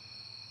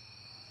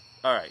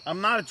 All right. I'm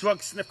not a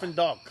drug sniffing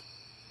dog.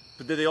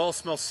 But do they all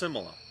smell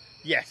similar?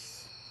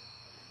 Yes.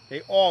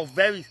 They all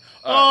very.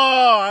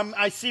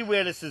 I see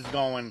where this is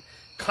going.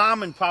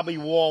 Common probably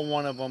wore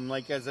one of them,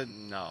 like as a.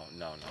 No.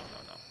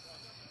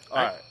 All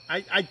right.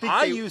 I think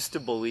I used to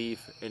believe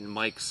in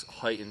Mike's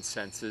heightened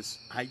senses.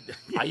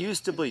 I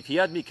used to believe. He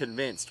had me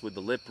convinced with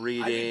the lip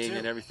reading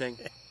and everything.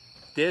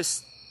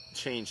 This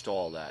changed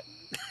all that.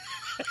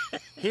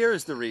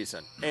 Here's the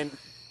reason. And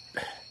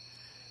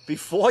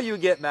before you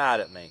get mad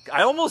at me,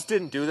 I almost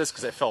didn't do this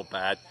because I felt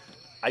bad.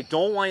 I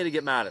don't want you to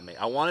get mad at me.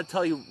 I want to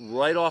tell you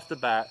right off the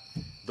bat,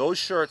 those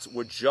shirts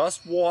were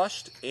just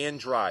washed and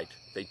dried.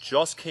 They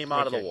just came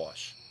out of the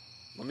wash.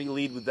 Let me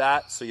lead with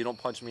that so you don't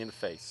punch me in the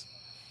face.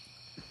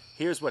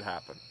 Here's what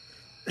happened.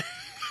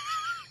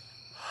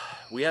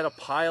 We had a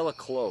pile of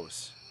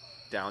clothes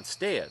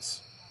downstairs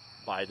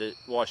by the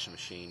washing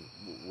machine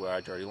where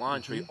our dirty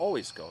laundry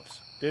always goes.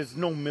 There's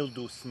no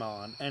mildew smell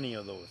on any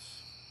of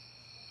those.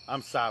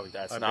 I'm sorry.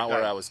 That's not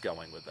where I was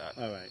going with that.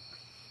 All right.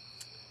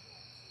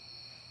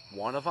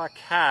 One of our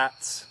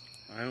cats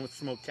I don't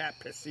smell cat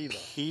piss either.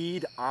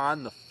 peed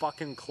on the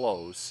fucking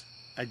clothes.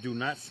 I do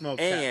not smell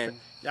And cat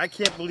piss. I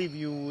can't believe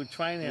you were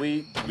trying to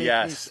make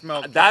me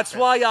smell cat That's piss.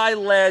 why I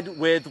led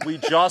with we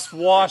just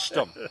washed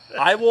them.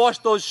 I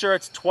washed those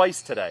shirts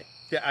twice today.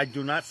 Yeah, I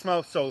do not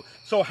smell so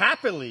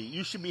happily.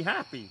 You should be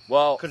happy.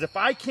 Well, because if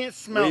I can't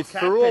smell we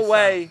cat threw piss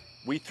away. on,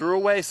 We threw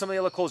away some of the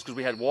other clothes because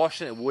we had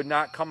washed it. It would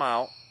not come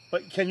out.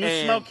 but can you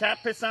and smell cat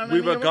piss on? We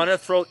any were of them? gonna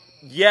throw.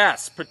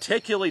 Yes,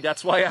 particularly.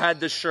 That's why I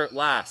had this shirt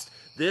last.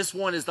 This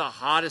one is the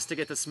hottest to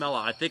get the smell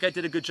out. I think I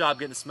did a good job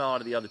getting the smell out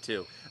of the other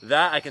two.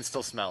 That I can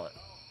still smell it,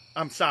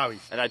 I'm sorry.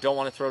 and I don't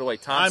want to throw it away.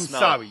 Tom, I'm smell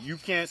sorry. It. You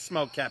can't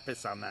smell cat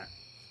piss on that.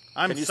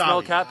 I'm Can you sorry.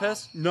 smell cat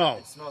piss? No,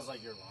 It smells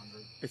like your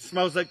laundry. it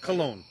smells like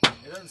cologne.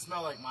 It doesn't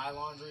smell like my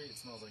laundry. It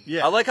smells like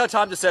Yeah. I like how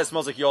Tom just said it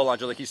smells like your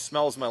laundry. Like he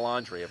smells my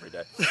laundry every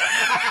day.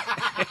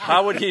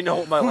 How would he know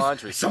what my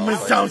laundry smells Someone's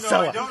like? down No, I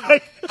cellar. don't know.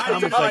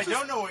 Thomas I like-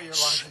 don't know what your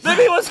laundry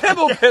Maybe it was him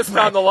who pissed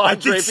on the I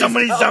laundry. think if he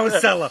somebody's smelled down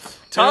it. cellar.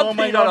 Tom All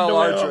my peed on our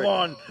underwear laundry.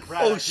 on.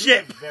 Brad, Oh you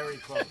shit! were very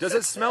close. Does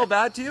it smell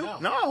bad to you? No.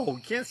 No,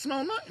 you can't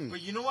smell nothing.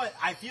 But you know what?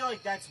 I feel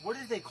like that's what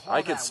do they call I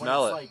that? can when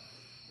smell it's it. Like,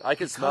 I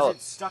can because smell it.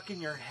 it's stuck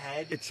in your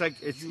head. It's like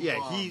it's You,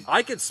 he's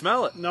I can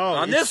smell it. no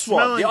on it's this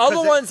one. smelling The other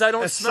 'cause ones I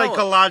don't a smell it.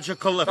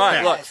 psychological effect.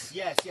 right, look.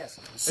 Yes.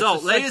 So,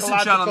 It's a ladies and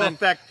psychological gentlemen,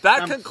 effect.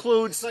 that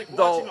concludes It's like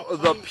watching a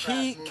the plane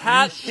pee crash.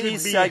 cat You should pee be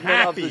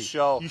segment of the happy.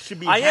 show. You should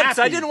be I am 'cause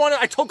I happy. didn't want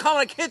to. I told Colin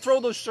I can't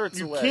throw those shirts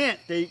You away. can't.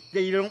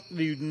 They don't.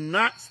 They do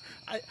not.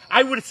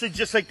 I would have said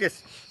just like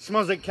this.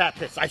 Smells like cat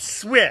piss. I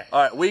swear. All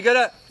right, we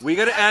gotta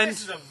end.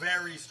 This is a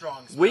very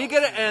strong smell. We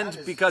gotta That end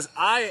is- because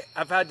I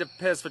have had to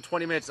piss for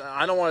 20 minutes. And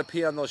I don't want to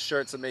pee on those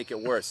shirts and make it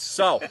worse.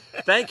 So,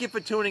 thank you for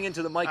tuning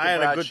into the Mike I and had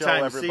a Brad good show,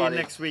 time. everybody. See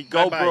you next week.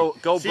 Go Bye-bye.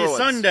 Go See you Bruins.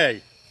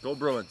 Sunday. Go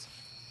Bruins.